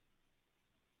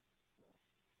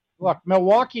 Look,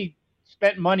 Milwaukee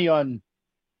spent money on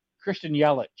Christian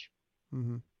Yelich.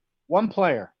 Mm-hmm. One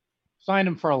player. Signed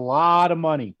him for a lot of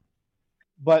money.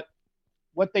 But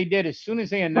what they did, as soon as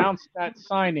they announced that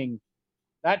signing,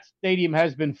 that stadium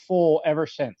has been full ever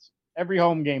since. Every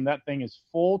home game, that thing is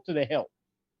full to the hilt.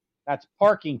 That's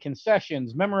parking,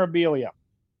 concessions, memorabilia,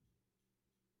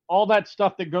 all that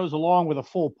stuff that goes along with a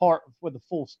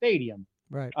full stadium.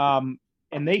 Right.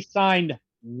 And they signed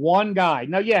one guy.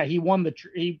 Now, yeah, he won the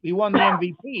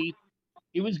MVP.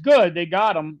 He was good. They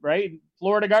got him, right?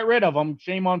 Florida got rid of him.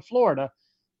 Shame on Florida.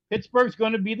 Pittsburgh's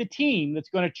going to be the team that's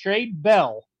going to trade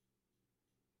Bell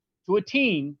to a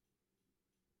team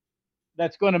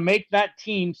that's going to make that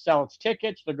team sell its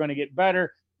tickets. They're going to get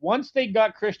better. Once they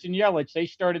got Christian Yelich, they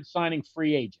started signing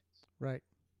free agents. Right.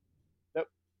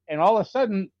 And all of a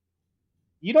sudden,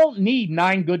 you don't need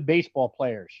 9 good baseball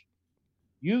players.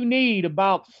 You need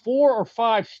about 4 or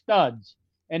 5 studs.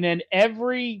 And then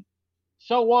every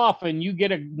so often, you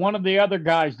get one of the other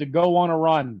guys to go on a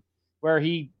run where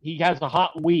he has a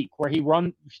hot week, where he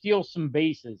steals some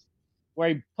bases, where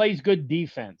he plays good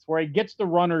defense, where he gets the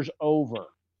runners over.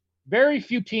 Very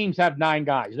few teams have 9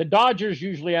 guys. The Dodgers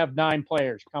usually have 9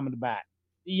 players coming to bat.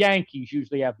 The Yankees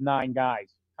usually have 9 guys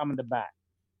coming to bat.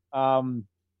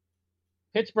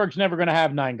 Pittsburgh's never going to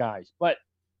have 9 guys, but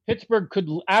Pittsburgh could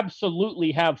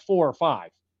absolutely have 4 or 5.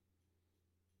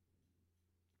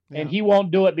 Yeah. And he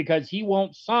won't do it because he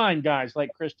won't sign guys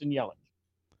like Christian Yelich.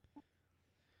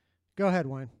 Go ahead,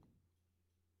 Wayne.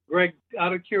 Greg,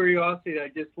 out of curiosity, I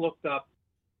just looked up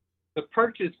the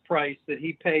purchase price that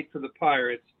he paid for the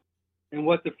Pirates and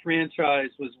what the franchise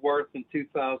was worth in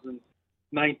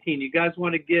 2019. You guys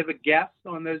want to give a guess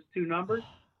on those two numbers?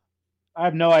 I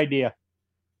have no idea.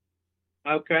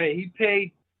 Okay, he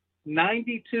paid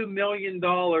 $92 million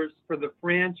for the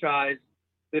franchise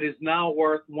that is now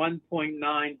worth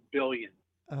 $1.9 billion.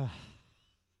 And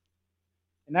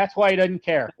that's why he doesn't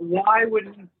care. Why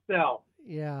wouldn't he sell?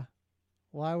 Yeah.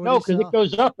 Why would No, because it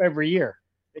goes up every year.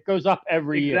 It goes up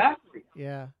every year. Exactly.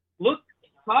 Yeah. Look,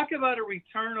 talk about a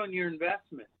return on your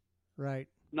investment. Right.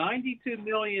 92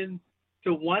 million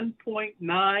to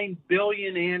 1.9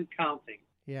 billion and counting.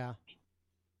 Yeah.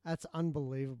 That's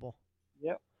unbelievable.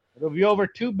 Yep. It'll be over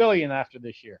 2 billion after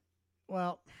this year.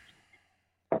 Well,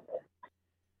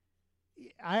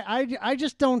 I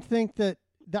just don't think that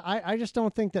I just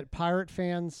don't think that Pirate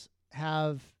fans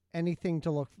have anything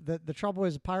to look. The trouble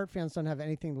is, Pirate fans don't have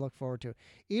anything to look forward to.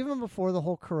 Even before the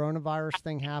whole coronavirus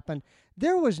thing happened,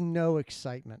 there was no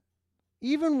excitement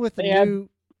even with the new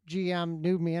GM,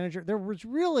 new manager, there was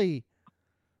really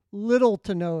little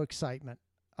to no excitement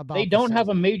about. They don't have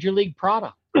a major league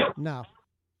product. No,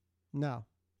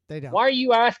 they don't. Why are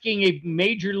you asking a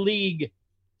major league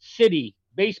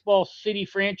baseball city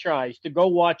franchise to go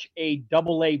watch a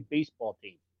double-A baseball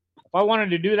team? If I wanted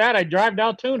to do that, I'd drive to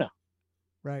Altoona.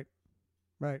 Right.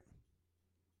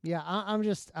 Yeah, I'm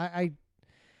just,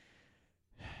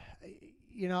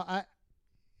 you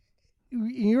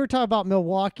were talking about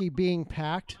Milwaukee being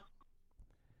packed.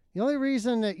 The only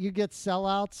reason that you get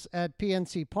sellouts at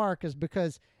PNC Park is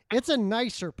because it's a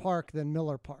nicer park than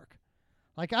Miller Park.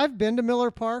 Like, I've been to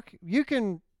Miller Park.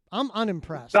 I'm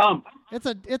unimpressed. Dump.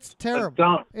 It's terrible.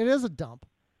 Dump. It is a dump.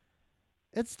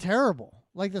 It's terrible.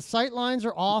 Like, the sight lines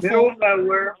are awful. Middle of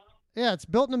nowhere. Yeah, it's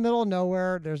built in the middle of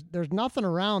nowhere. There's nothing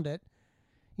around it.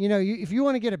 You know, if you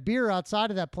want to get a beer outside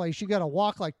of that place, you got to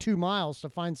walk like 2 miles to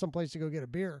find some place to go get a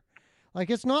beer. Like,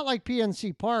 it's not like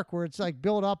PNC Park where it's like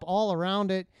built up all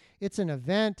around it. It's an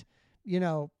event. You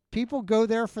know, people go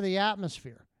there for the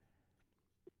atmosphere,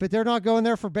 but they're not going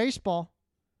there for baseball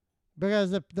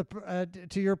because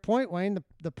to your point, Wayne,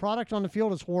 the product on the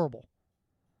field is horrible.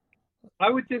 I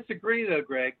would disagree, though,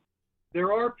 Greg.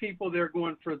 There are people there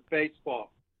going for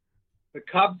baseball. The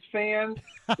Cubs fans,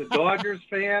 the Dodgers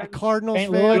fans, the Cardinals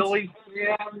St. fans, Louis. Phillies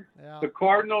fans, yeah. the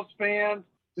Cardinals fans,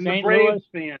 and the St. Braves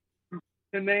Louis. fans,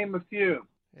 to name a few.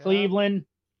 Yeah. Cleveland.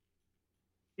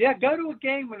 Yeah, go to a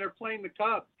game when they're playing the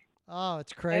Cubs. Oh,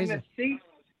 it's crazy. And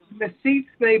the seats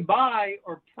they buy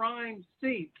are prime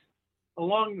seats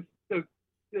along the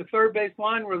third base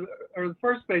line or the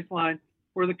first base line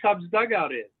where the Cubs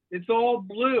dugout is. It's all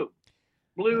blue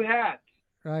hats.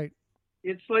 Right.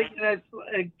 It's like, that's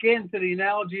again, to the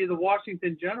analogy of the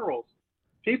Washington Generals.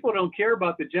 People don't care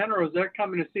about the Generals. They're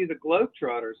coming to see the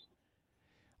Globetrotters.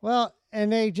 Well,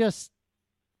 and it's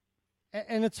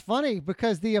funny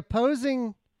because the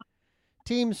opposing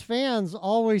team's fans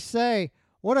always say,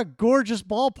 what a gorgeous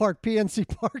ballpark PNC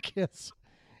Park is,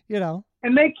 you know.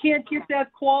 And they can't get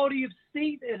that quality of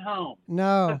seat at home.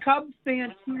 No. The Cubs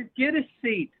fans can't get a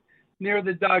seat near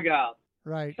the dugout.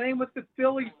 Right. Same with the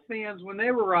Phillies fans when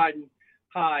they were riding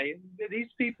high. These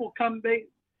people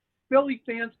Philly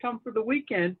fans come for the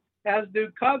weekend, as do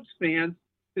Cubs fans,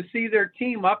 to see their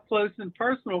team up close and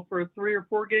personal for a 3 or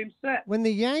 4 game set. When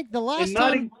the last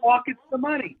nutting time pockets the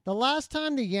money. The last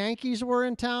time the Yankees were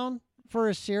in town for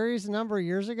a series a number of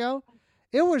years ago,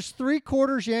 it was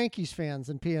 3/4 Yankees fans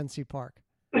in PNC Park.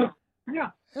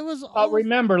 Yeah. It was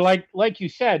Remember, like you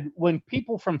said, when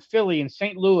people from Philly and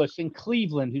St. Louis and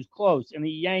Cleveland, who's close, and the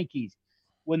Yankees,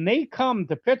 when they come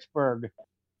to Pittsburgh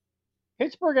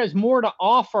has more to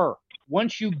offer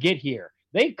once you get here.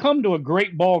 They come to a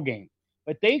great ball game,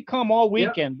 but they come all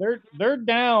weekend. Yep. They're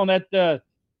down at the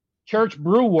Church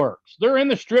Brew Works. They're in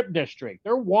the Strip District.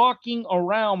 They're walking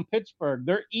around Pittsburgh.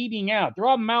 They're eating out. They're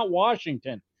on Mount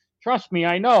Washington. Trust me,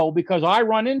 I know, because I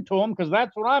run into them because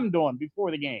that's what I'm doing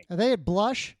before the game. Are they at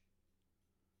Blush?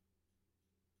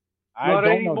 Not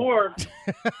anymore.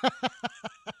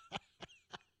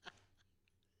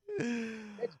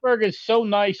 Pittsburgh is so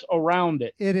nice around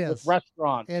it. It is. With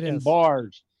restaurants and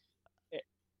bars.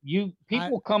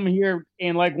 People come here,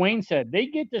 and like Wayne said, they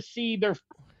get to see their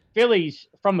Phillies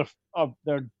from a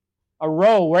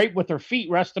row right with their feet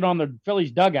rested on the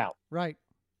Phillies dugout. Right.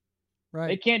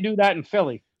 They can't do that in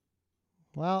Philly.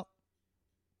 Well,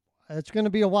 it's going to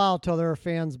be a while till there are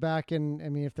fans back in. I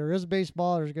mean, if there is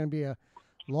baseball, there's going to be a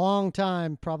long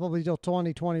time, probably till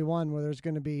 2021, where there's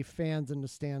going to be fans in the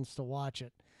stands to watch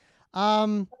it.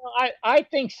 I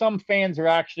think some fans are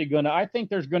actually going to. I think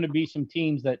there's going to be some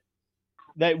teams that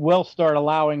will start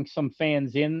allowing some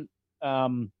fans in,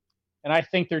 and I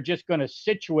think they're just going to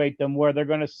situate them where they're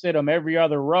going to sit them every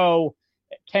other row,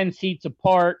 10 seats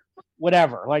apart,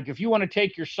 whatever. Like if you want to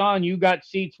take your son, you got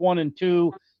seats 1 and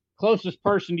 2. Closest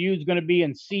person to you is going to be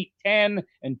in seat 10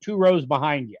 and 2 rows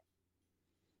behind you.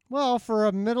 Well, for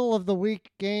a middle of the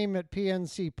week game at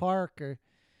PNC Park,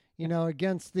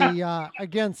 against the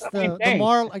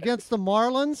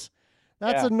Marlins,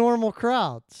 that's a normal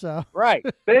crowd. So right,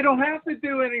 they don't have to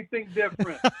do anything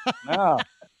different. No,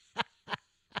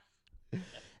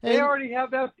 they already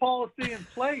have that policy in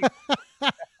place.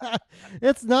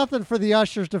 It's nothing for the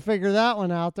ushers to figure that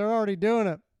one out. They're already doing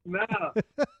it. No,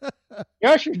 the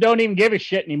ushers don't even give a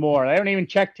shit anymore. They don't even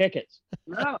check tickets.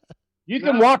 No. You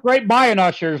can walk right by an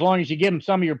usher as long as you give them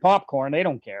some of your popcorn. They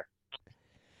don't care.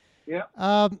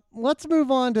 Yeah. Let's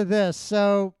move on to this.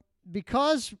 So,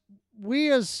 because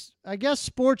we as, I guess,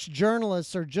 sports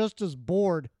journalists are just as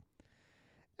bored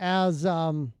as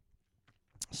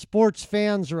sports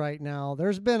fans right now,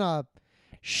 there's been a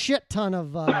shit ton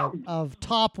of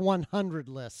top 100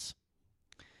 lists.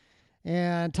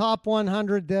 And top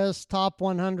 100 this, top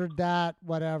 100 that,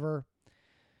 whatever.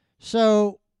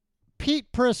 So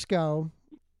Pete Prisco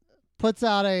puts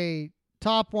out a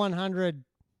top 100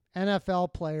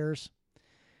 NFL players.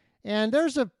 And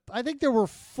I think there were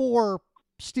 4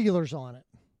 Steelers on it.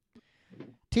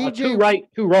 Two right,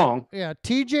 2 wrong. Yeah,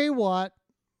 TJ Watt,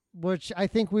 which I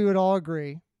think we would all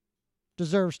agree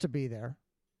deserves to be there.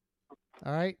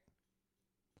 All right.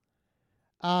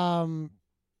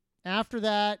 After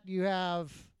that, you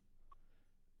have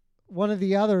one of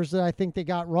the others that I think they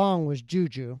got wrong was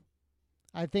Juju.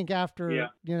 I think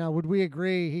would we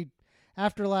agree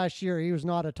after last year, he was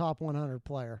not a top 100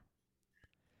 player.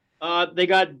 They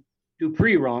got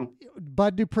Dupree wrong.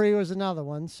 Bud Dupree was another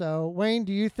one. So, Wayne,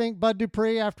 do you think Bud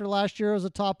Dupree after last year was a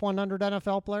top 100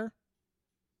 NFL player?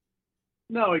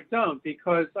 No, I don't,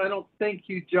 because I don't think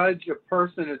you judge a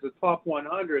person as a top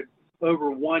 100 over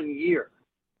 1 year.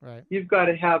 Right. You've got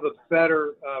to have a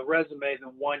better resume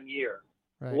than 1 year.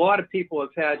 Right. A lot of people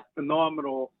have had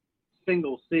phenomenal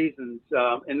single seasons,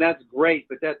 and that's great,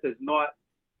 but that does not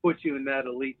put you in that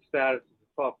elite status as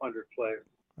a top 100 player.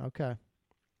 Okay.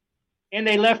 And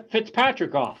they left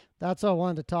Fitzpatrick off. That's what I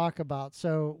wanted to talk about.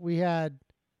 So we had,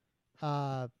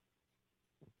 so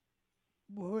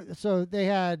they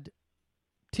had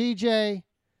TJ,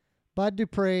 Bud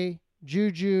Dupree,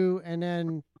 Juju, and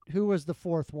then who was the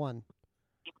 4th one?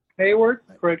 Hayward?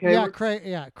 Craig Hayward?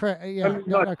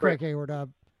 Not Craig Hayward.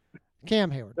 Cam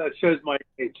Hayward. That shows my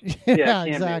age. Yeah,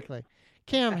 exactly.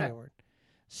 Cam Hayward.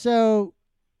 So,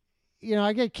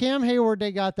 I get Cam Hayward.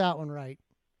 They got that one right.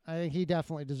 I think he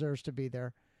definitely deserves to be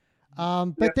there.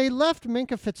 But they left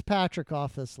Minkah Fitzpatrick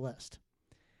off this list.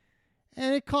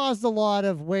 And it caused a lot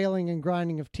of wailing and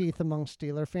grinding of teeth among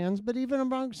Steeler fans, but even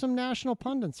among some national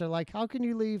pundits. They're like, how can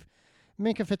you leave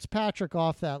Minkah Fitzpatrick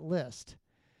off that list?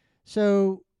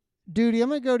 So, Duty, I'm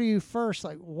going to go to you first.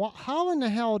 Like, how in the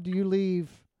hell do you leave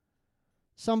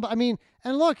somebody? I mean,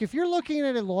 and look, if you're looking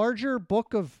at a larger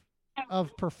book of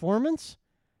performance,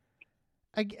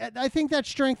 I think that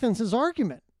strengthens his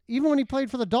argument. Even when he played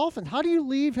for the Dolphins, how do you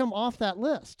leave him off that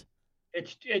list?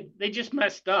 They just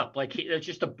messed up. Like, it's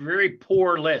just a very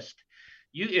poor list.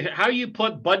 How you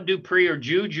put Bud Dupree or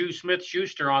Juju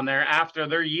Smith-Schuster on there after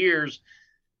their years?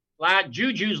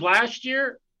 Juju's last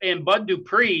year and Bud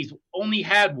Dupree's only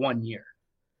had 1 year,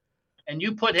 and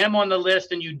you put him on the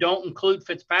list and you don't include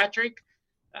Fitzpatrick.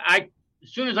 As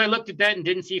soon as I looked at that and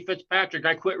didn't see Fitzpatrick,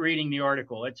 I quit reading the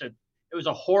article. It was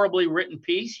a horribly written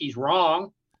piece. He's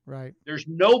wrong. Right. There's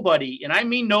nobody, and I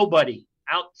mean nobody,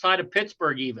 outside of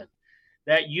Pittsburgh even,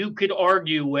 that you could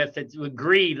argue with to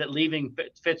agree that leaving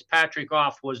Fitzpatrick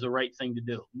off was the right thing to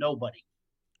do. Nobody.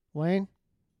 Wayne?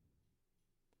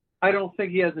 I don't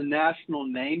think he has a national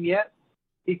name yet.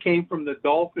 He came from the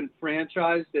Dolphin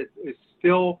franchise that is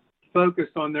still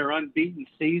focused on their unbeaten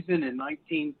season in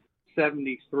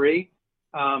 1973.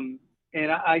 And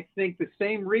I think the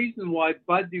same reason why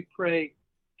Bud Dupree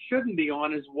shouldn't be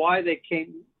on is why they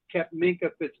kept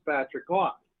Minkah Fitzpatrick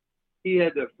off. He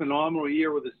had a phenomenal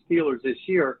year with the Steelers this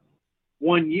year.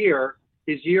 1 year,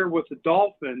 his year with the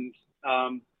Dolphins,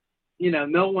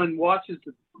 no one watches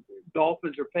the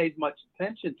Dolphins or pays much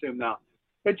attention to him now.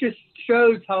 It just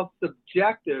shows how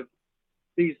subjective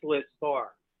these lists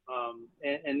are.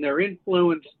 And they're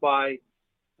influenced by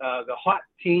the hot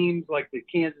teams like the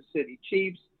Kansas City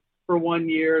Chiefs for 1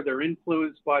 year. They're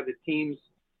influenced by the teams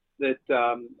that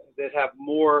have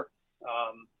more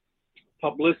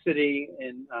publicity,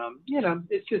 and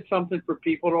it's just something for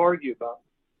people to argue about.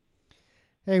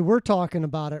 Hey, we're talking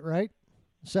about it, right?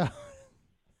 So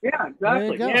yeah,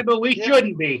 exactly. Yeah, but we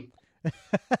shouldn't be.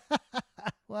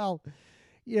 Well,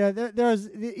 yeah, there's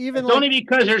even it's only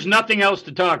because there's nothing else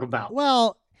to talk about.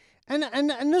 Well, and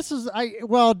this is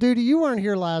Duty, you weren't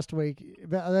here last week,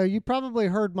 but you probably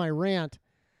heard my rant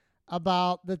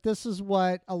about that. This is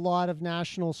what a lot of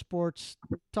national sports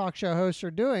talk show hosts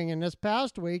are doing. And this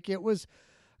past week, it was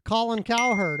Colin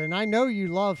Cowherd, and I know you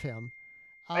love him.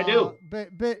 I do. But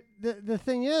the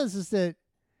thing is that,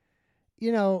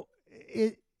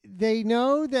 they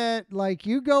know that, like,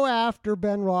 you go after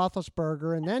Ben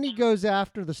Roethlisberger and then he goes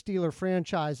after the Steeler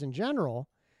franchise in general,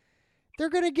 they're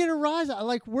going to get a rise.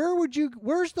 Like,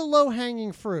 where's the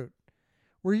low-hanging fruit?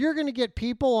 Where you're going to get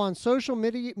people on social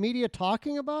media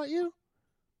talking about you?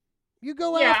 You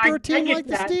go after a team like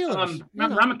the Steelers.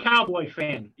 I'm a Cowboy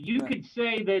fan. You could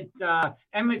say that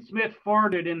Emmitt Smith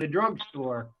farted in the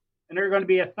drugstore, and there are going to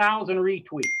be 1,000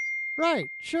 retweets. Right,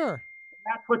 sure.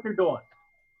 That's what they're doing.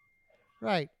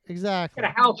 Right, exactly.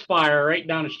 Got a house fire right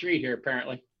down the street here,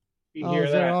 apparently. You can hear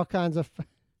is that. there all kinds of...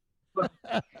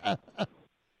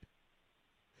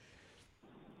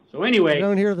 So anyway, I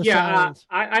don't hear the yeah, sirens.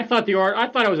 I thought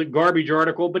it was a garbage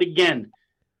article, but again,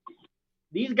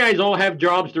 these guys all have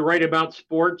jobs to write about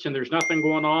sports, and there's nothing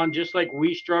going on. Just like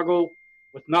we struggle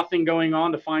with nothing going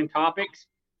on to find topics,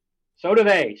 so do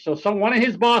they. So one of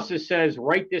his bosses says,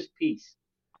 "Write this piece."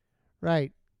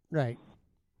 Right.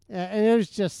 And it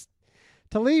was just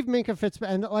to leave Minkah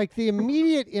Fitzpatrick and like the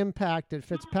immediate impact that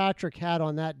Fitzpatrick had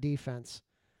on that defense.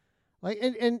 Like,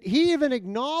 and he even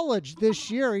acknowledged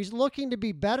this year he's looking to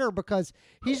be better because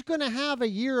he's going to have a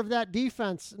year of that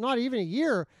defense, not even a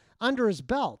year, under his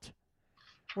belt,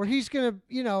 where he's going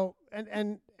to,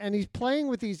 and he's playing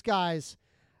with these guys,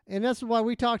 and that's why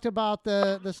we talked about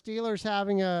the Steelers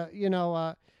having a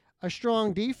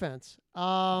strong defense.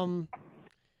 But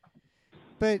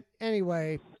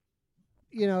anyway,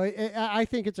 I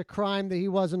think it's a crime that he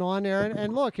wasn't on there.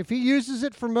 And look, if he uses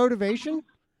it for motivation,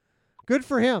 good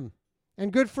for him.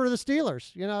 And good for the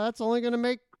Steelers. That's only going to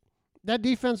make that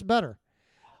defense better.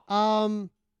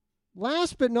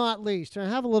 Last but not least, and I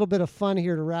have a little bit of fun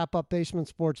here to wrap up Basement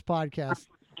Sports Podcast,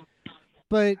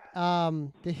 but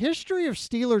the history of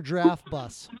Steeler draft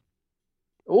busts.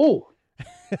 Ooh.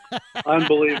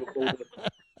 Unbelievable.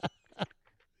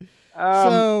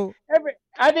 I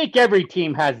think every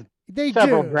team has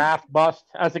several draft busts.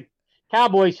 As a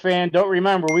Cowboys fan, don't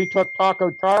remember, we took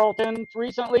Taco Charlton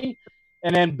recently.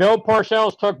 And then Bill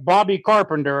Parcells took Bobby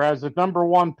Carpenter as the number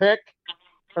 1 pick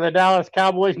for the Dallas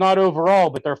Cowboys, not overall,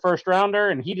 but their first rounder,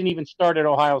 and he didn't even start at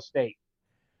Ohio State.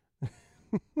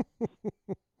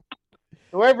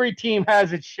 So every team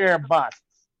has its share of busts.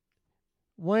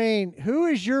 Wayne, who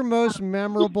is your most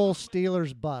memorable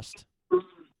Steelers bust?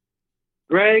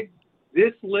 Greg,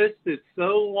 this list is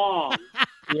so long.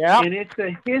 Yeah. And it's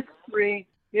a history.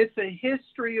 It's a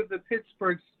history of the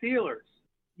Pittsburgh Steelers.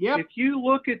 Yep. If you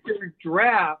look at their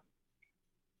draft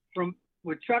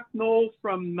with Chuck Noll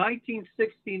from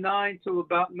 1969 to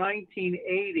about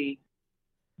 1980,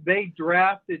 they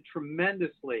drafted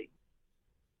tremendously.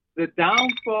 The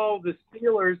downfall of the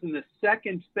Steelers in the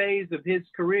second phase of his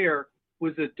career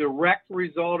was a direct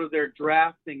result of their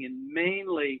drafting, and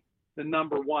mainly the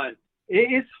number 1.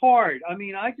 It's hard. I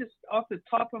mean, I just, off the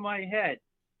top of my head,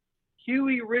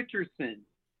 Huey Richardson,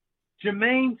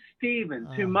 Jermaine Stevens,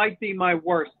 who might be my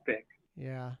worst pick.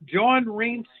 Yeah. John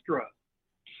Reemstra,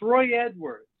 Troy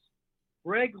Edwards,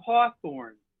 Greg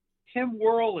Hawthorne, Tim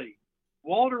Worley,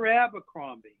 Walter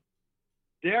Abercrombie,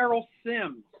 Darrell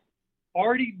Sims,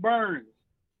 Artie Burns,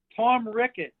 Tom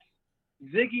Ricketts,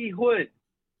 Ziggy Hood.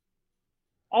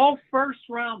 All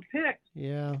first-round picks.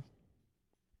 Yeah.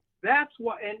 That's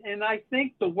what, and I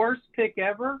think the worst pick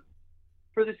ever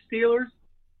for the Steelers,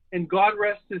 and God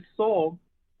rest his soul,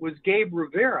 was Gabe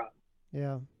Rivera.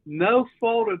 Yeah. No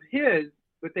fault of his,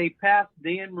 but they passed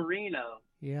Dan Marino.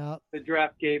 Yeah. To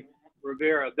draft Gabe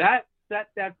Rivera. That set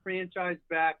that franchise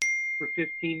back for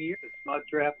 15 years, not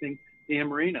drafting Dan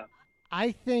Marino.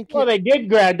 I think. Well, they did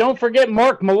grad. Don't forget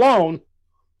Mark Malone.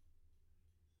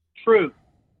 True.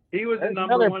 He was the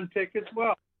number 1 pick as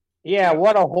well. Yeah,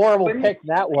 what a horrible pick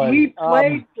that was. He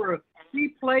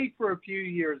played for a few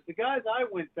years. The guys I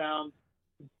went down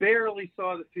barely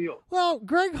saw the field. Well,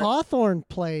 Greg Hawthorne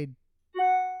played.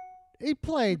 He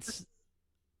played,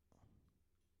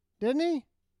 didn't he?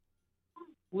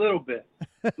 Little bit,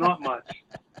 not much.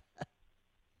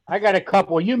 I got a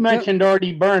couple. You mentioned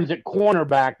Artie Burns at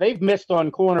cornerback. They've missed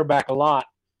on cornerback a lot.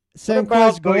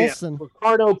 Senquez Golson.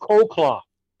 Ricardo Colclough.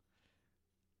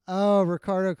 Oh,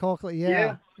 Ricardo Colclough.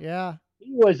 Yeah.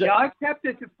 He was. I kept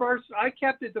it the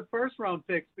first round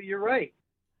picks, but you're right.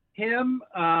 Him.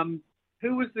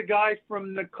 Who was the guy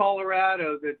from the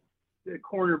Colorado, the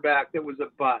cornerback that was a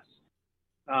bust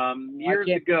years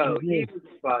ago? He was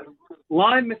a bust.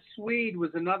 Lima Swede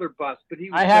was another bust, but he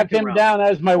was. I have him down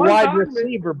as my wide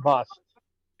receiver bust.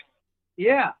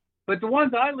 Yeah, but the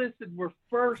ones I listed were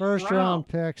first round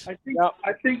picks. I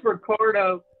think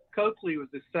Ricardo Coakley was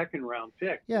the second round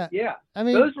pick. Yeah. I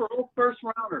mean, those were all first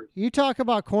rounders. You talk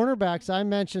about cornerbacks. I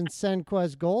mentioned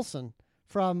Senquez Golson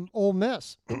from Ole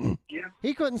Miss. Yeah.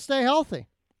 He couldn't stay healthy.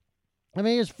 I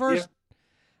mean, his first,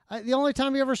 the only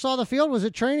time he ever saw the field was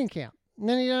at training camp, and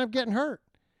then he ended up getting hurt.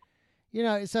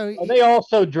 So they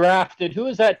also drafted. Who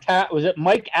was that? Was it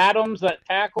Mike Adams? That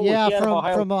tackle? Yeah,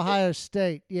 from Ohio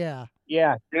State. Yeah.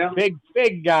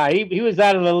 Big guy. He was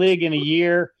out of the league in a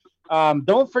year.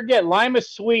 Don't forget Lima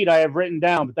Swede. I have written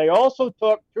down, but they also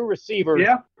took 2 receivers.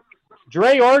 Yeah.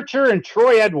 Dre Archer and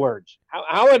Troy Edwards.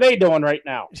 How are they doing right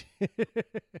now?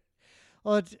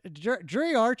 Well,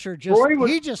 Dre Archer just quit.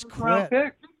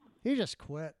 He just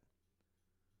quit.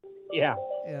 Yeah.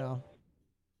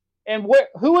 And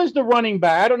who is the running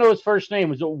back? I don't know his first name.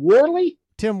 Was it Worley?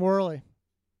 Tim Worley.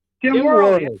 Tim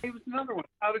Worley. Worley. He was another one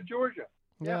out of Georgia.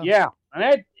 Yeah. Yeah, and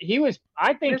I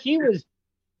think he was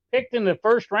picked in the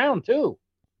first round too.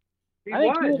 I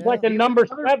think he was like the number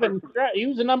 7. He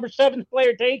was the number 7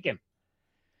 player taken.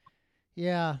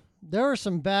 Yeah, there were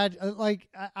some bad. Like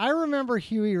I remember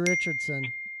Huey Richardson,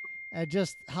 and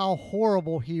just how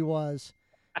horrible he was.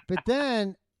 But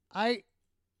then I'll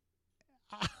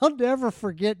never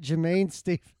forget Jermaine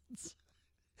Stevens.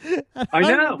 I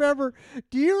know. Remember.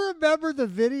 Do you remember the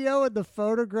video and the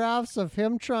photographs of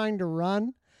him trying to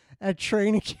run at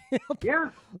training camp? Yeah.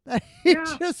 He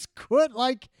just quit.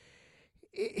 Like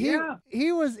he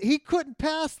couldn't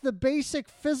pass the basic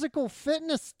physical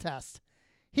fitness test.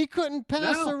 He couldn't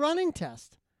pass the running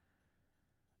test.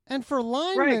 And for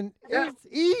linemen,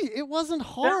 it wasn't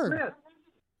hard.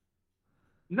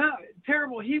 No,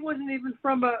 terrible. He wasn't even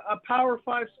from a Power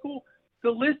 5 school. The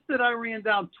list that I ran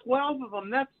down, 12 of them,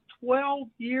 that's 12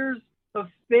 years of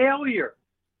failure,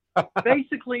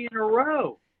 basically in a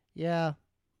row. Yeah.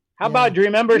 How about, do you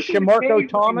remember Shamarko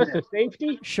Thomas, the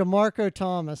safety? Shamarko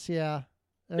Thomas, yeah.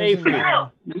 Safety. Yeah.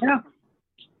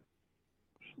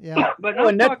 Yeah. But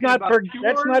and let's not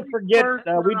forget,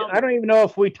 I don't even know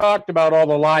if we talked about all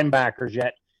the linebackers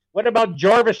yet. What about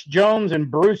Jarvis Jones and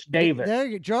Bruce Davis? There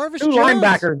you go. Jarvis Two Jones.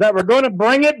 linebackers that were going to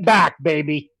bring it back,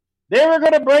 baby. They were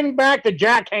going to bring back the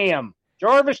Jack Ham.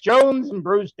 Jarvis Jones and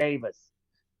Bruce Davis.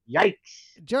 Yikes.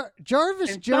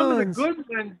 Jarvis and Jones. Some of the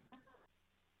good ones.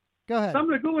 Go ahead. Some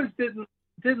of the good ones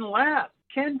didn't last.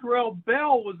 Kendrell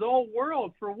Bell was all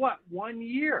world for what, 1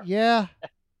 year? Yeah,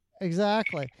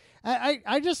 exactly. I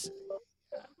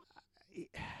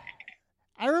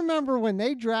remember when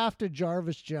they drafted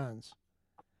Jarvis Jones,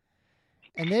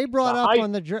 and they brought up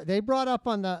on the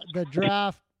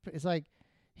draft. It's like,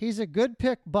 he's a good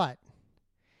pick, but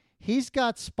he's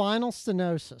got spinal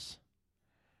stenosis.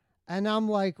 And I'm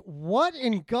like, what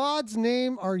in God's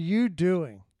name are you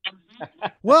doing?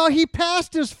 Well, he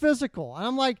passed his physical. And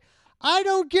I'm like, I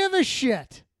don't give a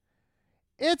shit.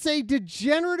 It's a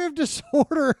degenerative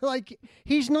disorder. Like,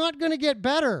 he's not going to get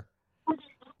better.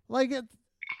 Like,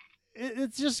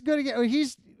 it's just going to get.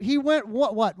 He went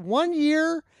what 1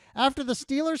 year after the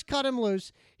Steelers cut him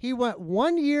loose. He went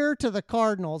 1 year to the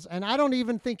Cardinals, and I don't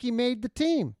even think he made the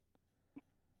team.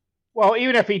 Well,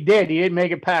 even if he did, he didn't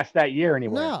make it past that year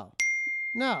anyway.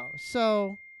 No.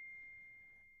 So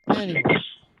anyway,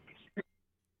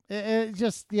 it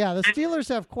just the Steelers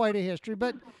have quite a history.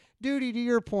 But Duty, to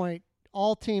your point,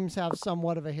 all teams have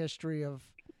somewhat of a history of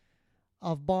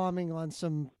bombing on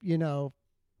some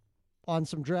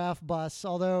draft busts.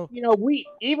 Although, we,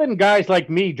 even guys like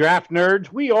me, draft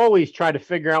nerds, we always try to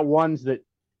figure out ones that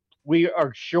we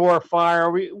are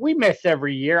surefire. We miss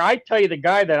every year. I tell you, the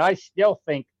guy that I still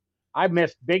think I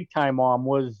missed big time on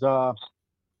was Barr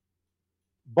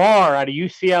out of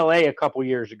UCLA a couple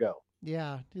years ago.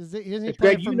 Yeah.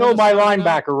 Greg, you know my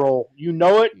linebacker role. You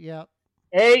know it. Yep.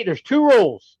 There's 2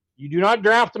 rules. You do not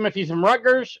draft him if he's from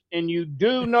Rutgers, and you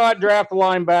do not draft a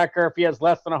linebacker if he has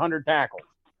less than 100 tackles.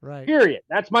 Right. Period.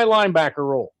 That's my linebacker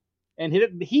rule. And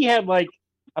he had, like,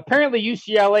 apparently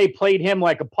UCLA played him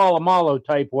like a Polamalu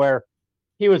type, where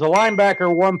he was a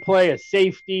linebacker one play, a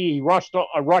safety, he rushed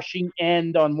a rushing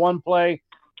end on one play.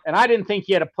 And I didn't think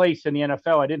he had a place in the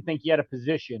NFL. I didn't think he had a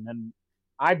position. And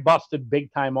I busted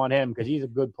big time on him because he's a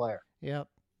good player. Yep.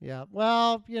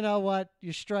 Well, you know what?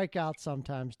 You strike out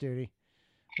sometimes, Duty.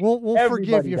 We'll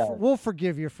forgive you. We'll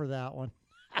forgive you for that one.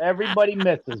 Everybody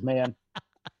misses, man.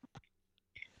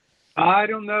 I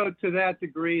don't know to that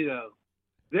degree, though.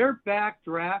 They're back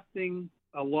drafting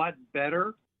a lot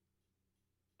better.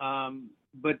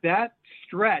 But that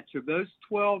stretch of those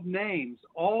 12 names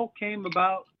all came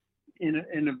about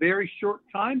in a very short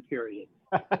time period.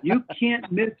 You can't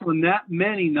miss on that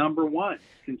many number one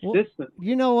consistently. Well,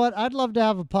 you know what? I'd love to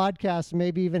have a podcast,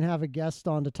 maybe even have a guest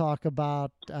on to talk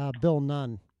about Bill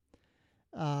Nunn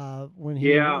when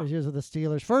he was with the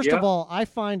Steelers. First of all, I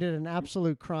find it an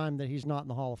absolute crime that he's not in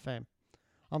the Hall of Fame.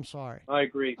 I'm sorry. I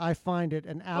agree. I find it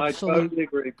an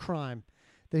absolute crime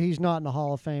that he's not in the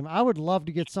Hall of Fame. I would love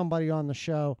to get somebody on the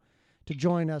show to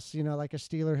join us, like a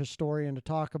Steeler historian, to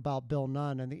talk about Bill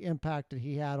Nunn and the impact that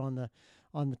he had on the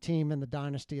team in the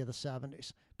dynasty of the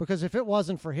 70s. Because if it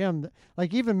wasn't for him,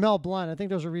 like even Mel Blount, I think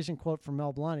there was a recent quote from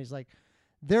Mel Blount. He's like,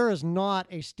 there is not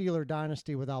a Steeler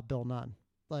dynasty without Bill Nunn.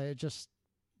 Like, just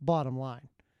bottom line.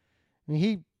 I mean,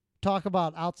 he talk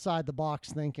about outside the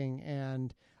box thinking.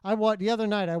 And the other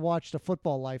night I watched a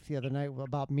Football Life the other night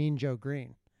about Mean Joe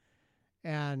Green.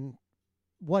 And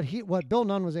what Bill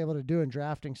Nunn was able to do in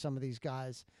drafting some of these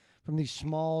guys from these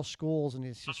small schools and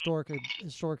these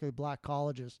historically black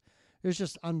colleges It was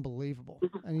just unbelievable.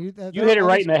 And You hit it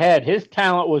right in the head. His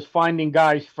talent was finding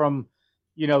guys from,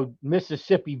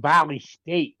 Mississippi Valley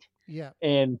State Yeah.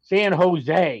 and San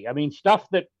Jose. I mean, stuff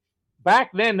that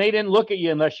back then they didn't look at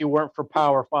you unless you weren't for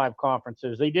Power 5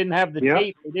 conferences. They didn't have the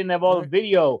tape. They didn't have all the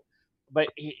video. But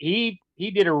he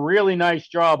did a really nice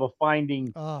job of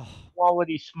finding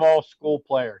quality small school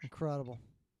players. Incredible.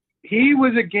 He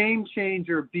was a game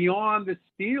changer beyond the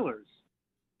Steelers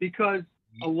because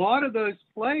a lot of those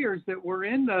players that were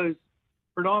in those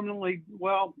predominantly,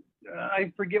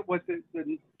 I forget what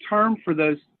the term for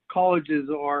those colleges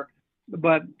are,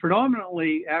 but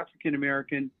predominantly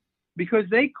African-American, because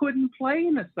they couldn't play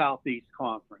in the Southeast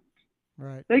Conference.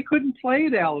 Right. They couldn't play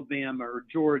at Alabama or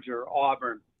Georgia or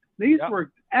Auburn. These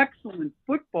were excellent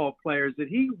football players that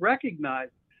he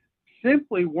recognized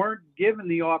simply weren't given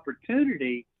the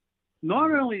opportunity.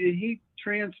 Not only did he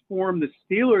transform the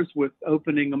Steelers with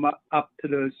opening them up to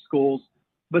those schools,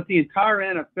 but the entire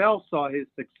NFL saw his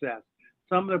success.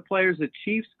 Some of the players the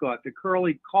Chiefs got, the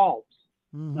Curly Culps,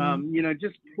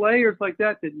 just players like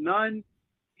that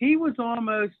he was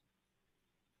almost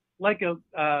like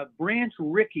a Branch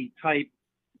Rickey type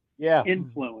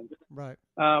influence. Right.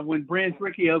 When Branch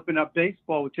Rickey opened up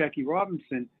baseball with Jackie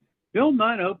Robinson, Bill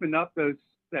Nunn opened up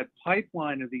that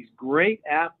pipeline of these great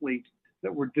athletes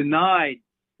that were denied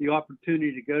the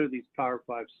opportunity to go to these Power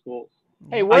 5 schools.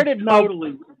 Hey, I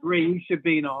totally agree. He should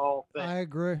be in a Hall of Fame. I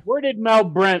agree. Where did Mel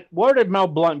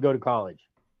Blount go to college?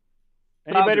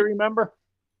 Anybody remember?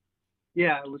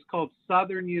 Yeah, it was called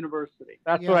Southern University.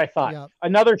 That's what I thought. Yeah.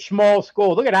 Another small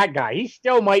school. Look at that guy. He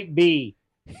still might be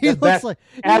He looks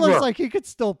like he could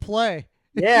still play.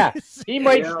 Yeah, he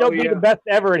might still be the best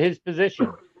ever at his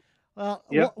position.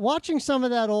 Watching some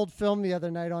of that old film the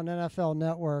other night on NFL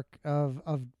Network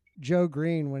of Joe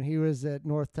Green when he was at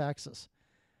North Texas.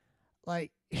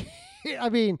 Like, I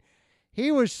mean,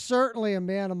 he was certainly a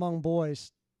man among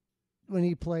boys when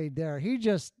he played there. He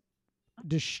just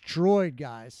destroyed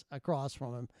guys across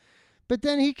from him. But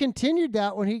then he continued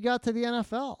that when he got to the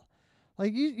NFL.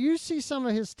 Like, you see some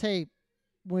of his tape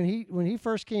when he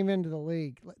first came into the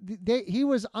league. He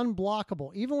was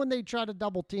unblockable, even when they tried to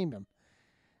double team him.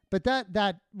 But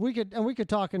that we could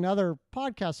talk in other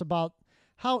podcasts about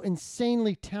how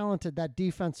insanely talented that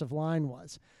defensive line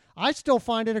was. I still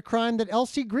find it a crime that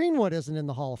L.C. Greenwood isn't in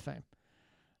the Hall of Fame.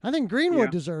 I think Greenwood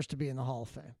deserves to be in the Hall of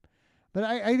Fame. But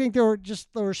I think there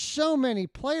were so many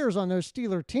players on those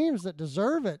Steeler teams that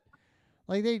deserve it.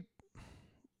 Like they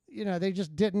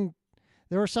just didn't.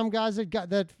 There were some guys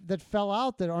that fell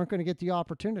out that aren't going to get the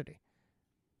opportunity.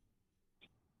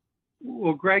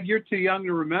 Well, Greg, you're too young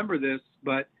to remember this,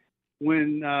 but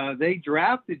when they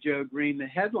drafted Joe Green, the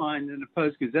headline in the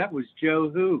Post-Gazette was Joe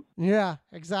Who. Yeah,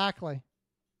 exactly.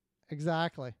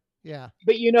 Yeah.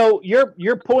 But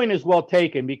your point is well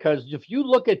taken, because if you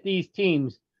look at these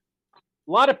teams,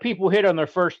 a lot of people hit on their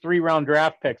first 3-round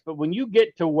draft picks, but when you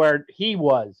get to where he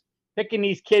was, picking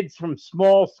these kids from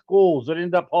small schools that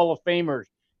end up Hall of Famers,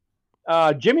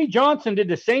 Jimmy Johnson did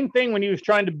the same thing when he was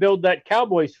trying to build that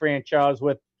Cowboys franchise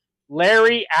with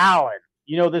Larry Allen,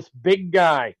 this big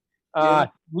guy,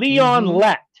 Leon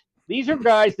Lett. These are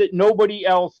guys that nobody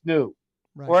else knew.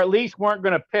 Right. Or at least weren't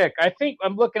going to pick. I think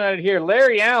I'm looking at it here.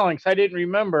 Larry Allen, I didn't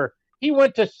remember. He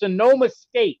went to Sonoma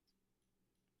State.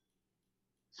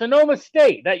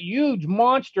 That huge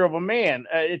monster of a man.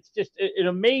 It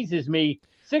amazes me.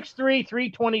 6'3",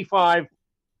 325.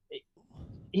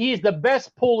 He is the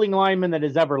best pulling lineman that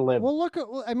has ever lived. Well, look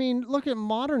at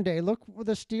modern day. Look,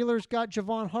 the Steelers got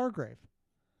Javon Hargrave.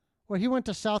 Well, he went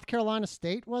to South Carolina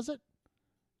State, was it?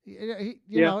 It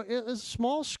was a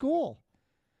small school.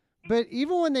 But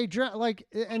even when they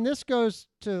and this goes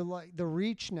to like the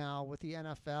reach now with the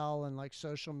NFL and like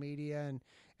social media, and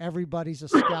everybody's a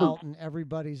scout and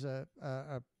everybody's a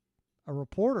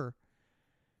reporter.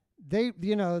 They,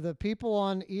 the people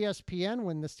on ESPN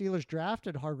when the Steelers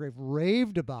drafted Hargrave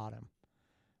raved about him.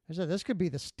 They said this could be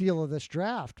the steal of this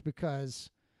draft because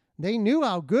they knew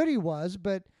how good he was,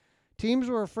 but teams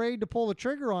were afraid to pull the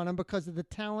trigger on him because of the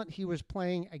talent he was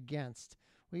playing against.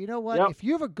 Well, you know what? Yep. If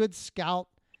you have a good scout,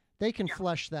 they can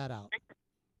flesh that out.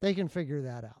 They can figure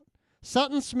that out.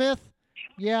 Sutton Smith,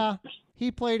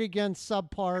 he played against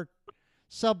subpar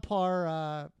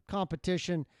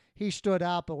competition. He stood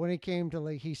out, but when he came to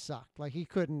league, he sucked. Like he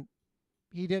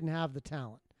didn't have the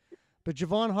talent. But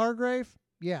Javon Hargrave,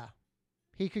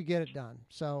 he could get it done.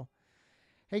 So,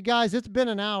 hey guys, it's been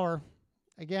an hour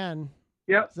again.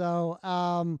 Yep.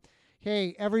 So,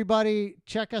 hey everybody,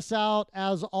 check us out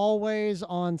as always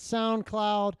on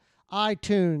SoundCloud,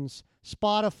 iTunes,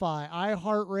 Spotify,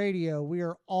 iHeartRadio. We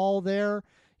are all there.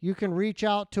 You can reach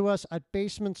out to us at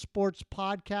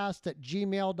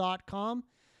basementsportspodcast@gmail.com.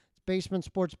 It's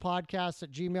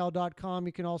basementsportspodcast@gmail.com.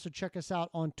 You can also check us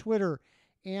out on Twitter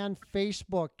and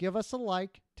Facebook. Give us a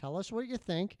like. Tell us what you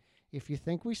think. If you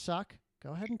think we suck,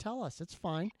 go ahead and tell us. It's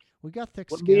fine. We got thick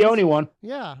skins. The only one.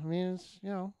 Yeah, I mean, it's,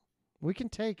 we can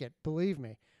take it. Believe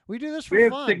me. We do this for We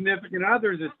have fun. significant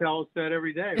others that tell us that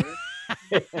every day,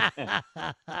 right?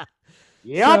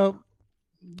 Yep. So,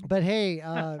 but hey,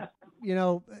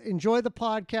 enjoy the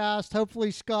podcast.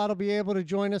 Hopefully Scott will be able to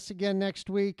join us again next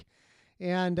week.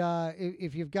 And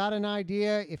if you've got an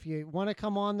idea, if you want to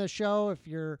come on the show, if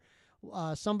you're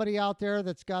somebody out there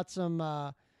that's got some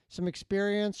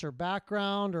experience or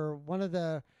background, or one of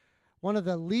the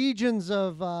legions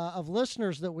of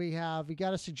listeners that we have, you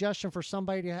got a suggestion for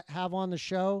somebody to have on the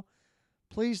show,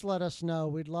 please let us know.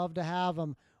 We'd love to have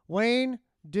them. Wayne,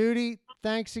 Duty,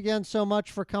 thanks again so much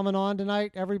for coming on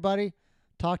tonight, everybody.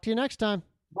 Talk to you next time.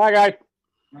 Bye, guys.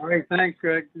 All right. Thanks,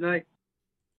 Greg. Good night.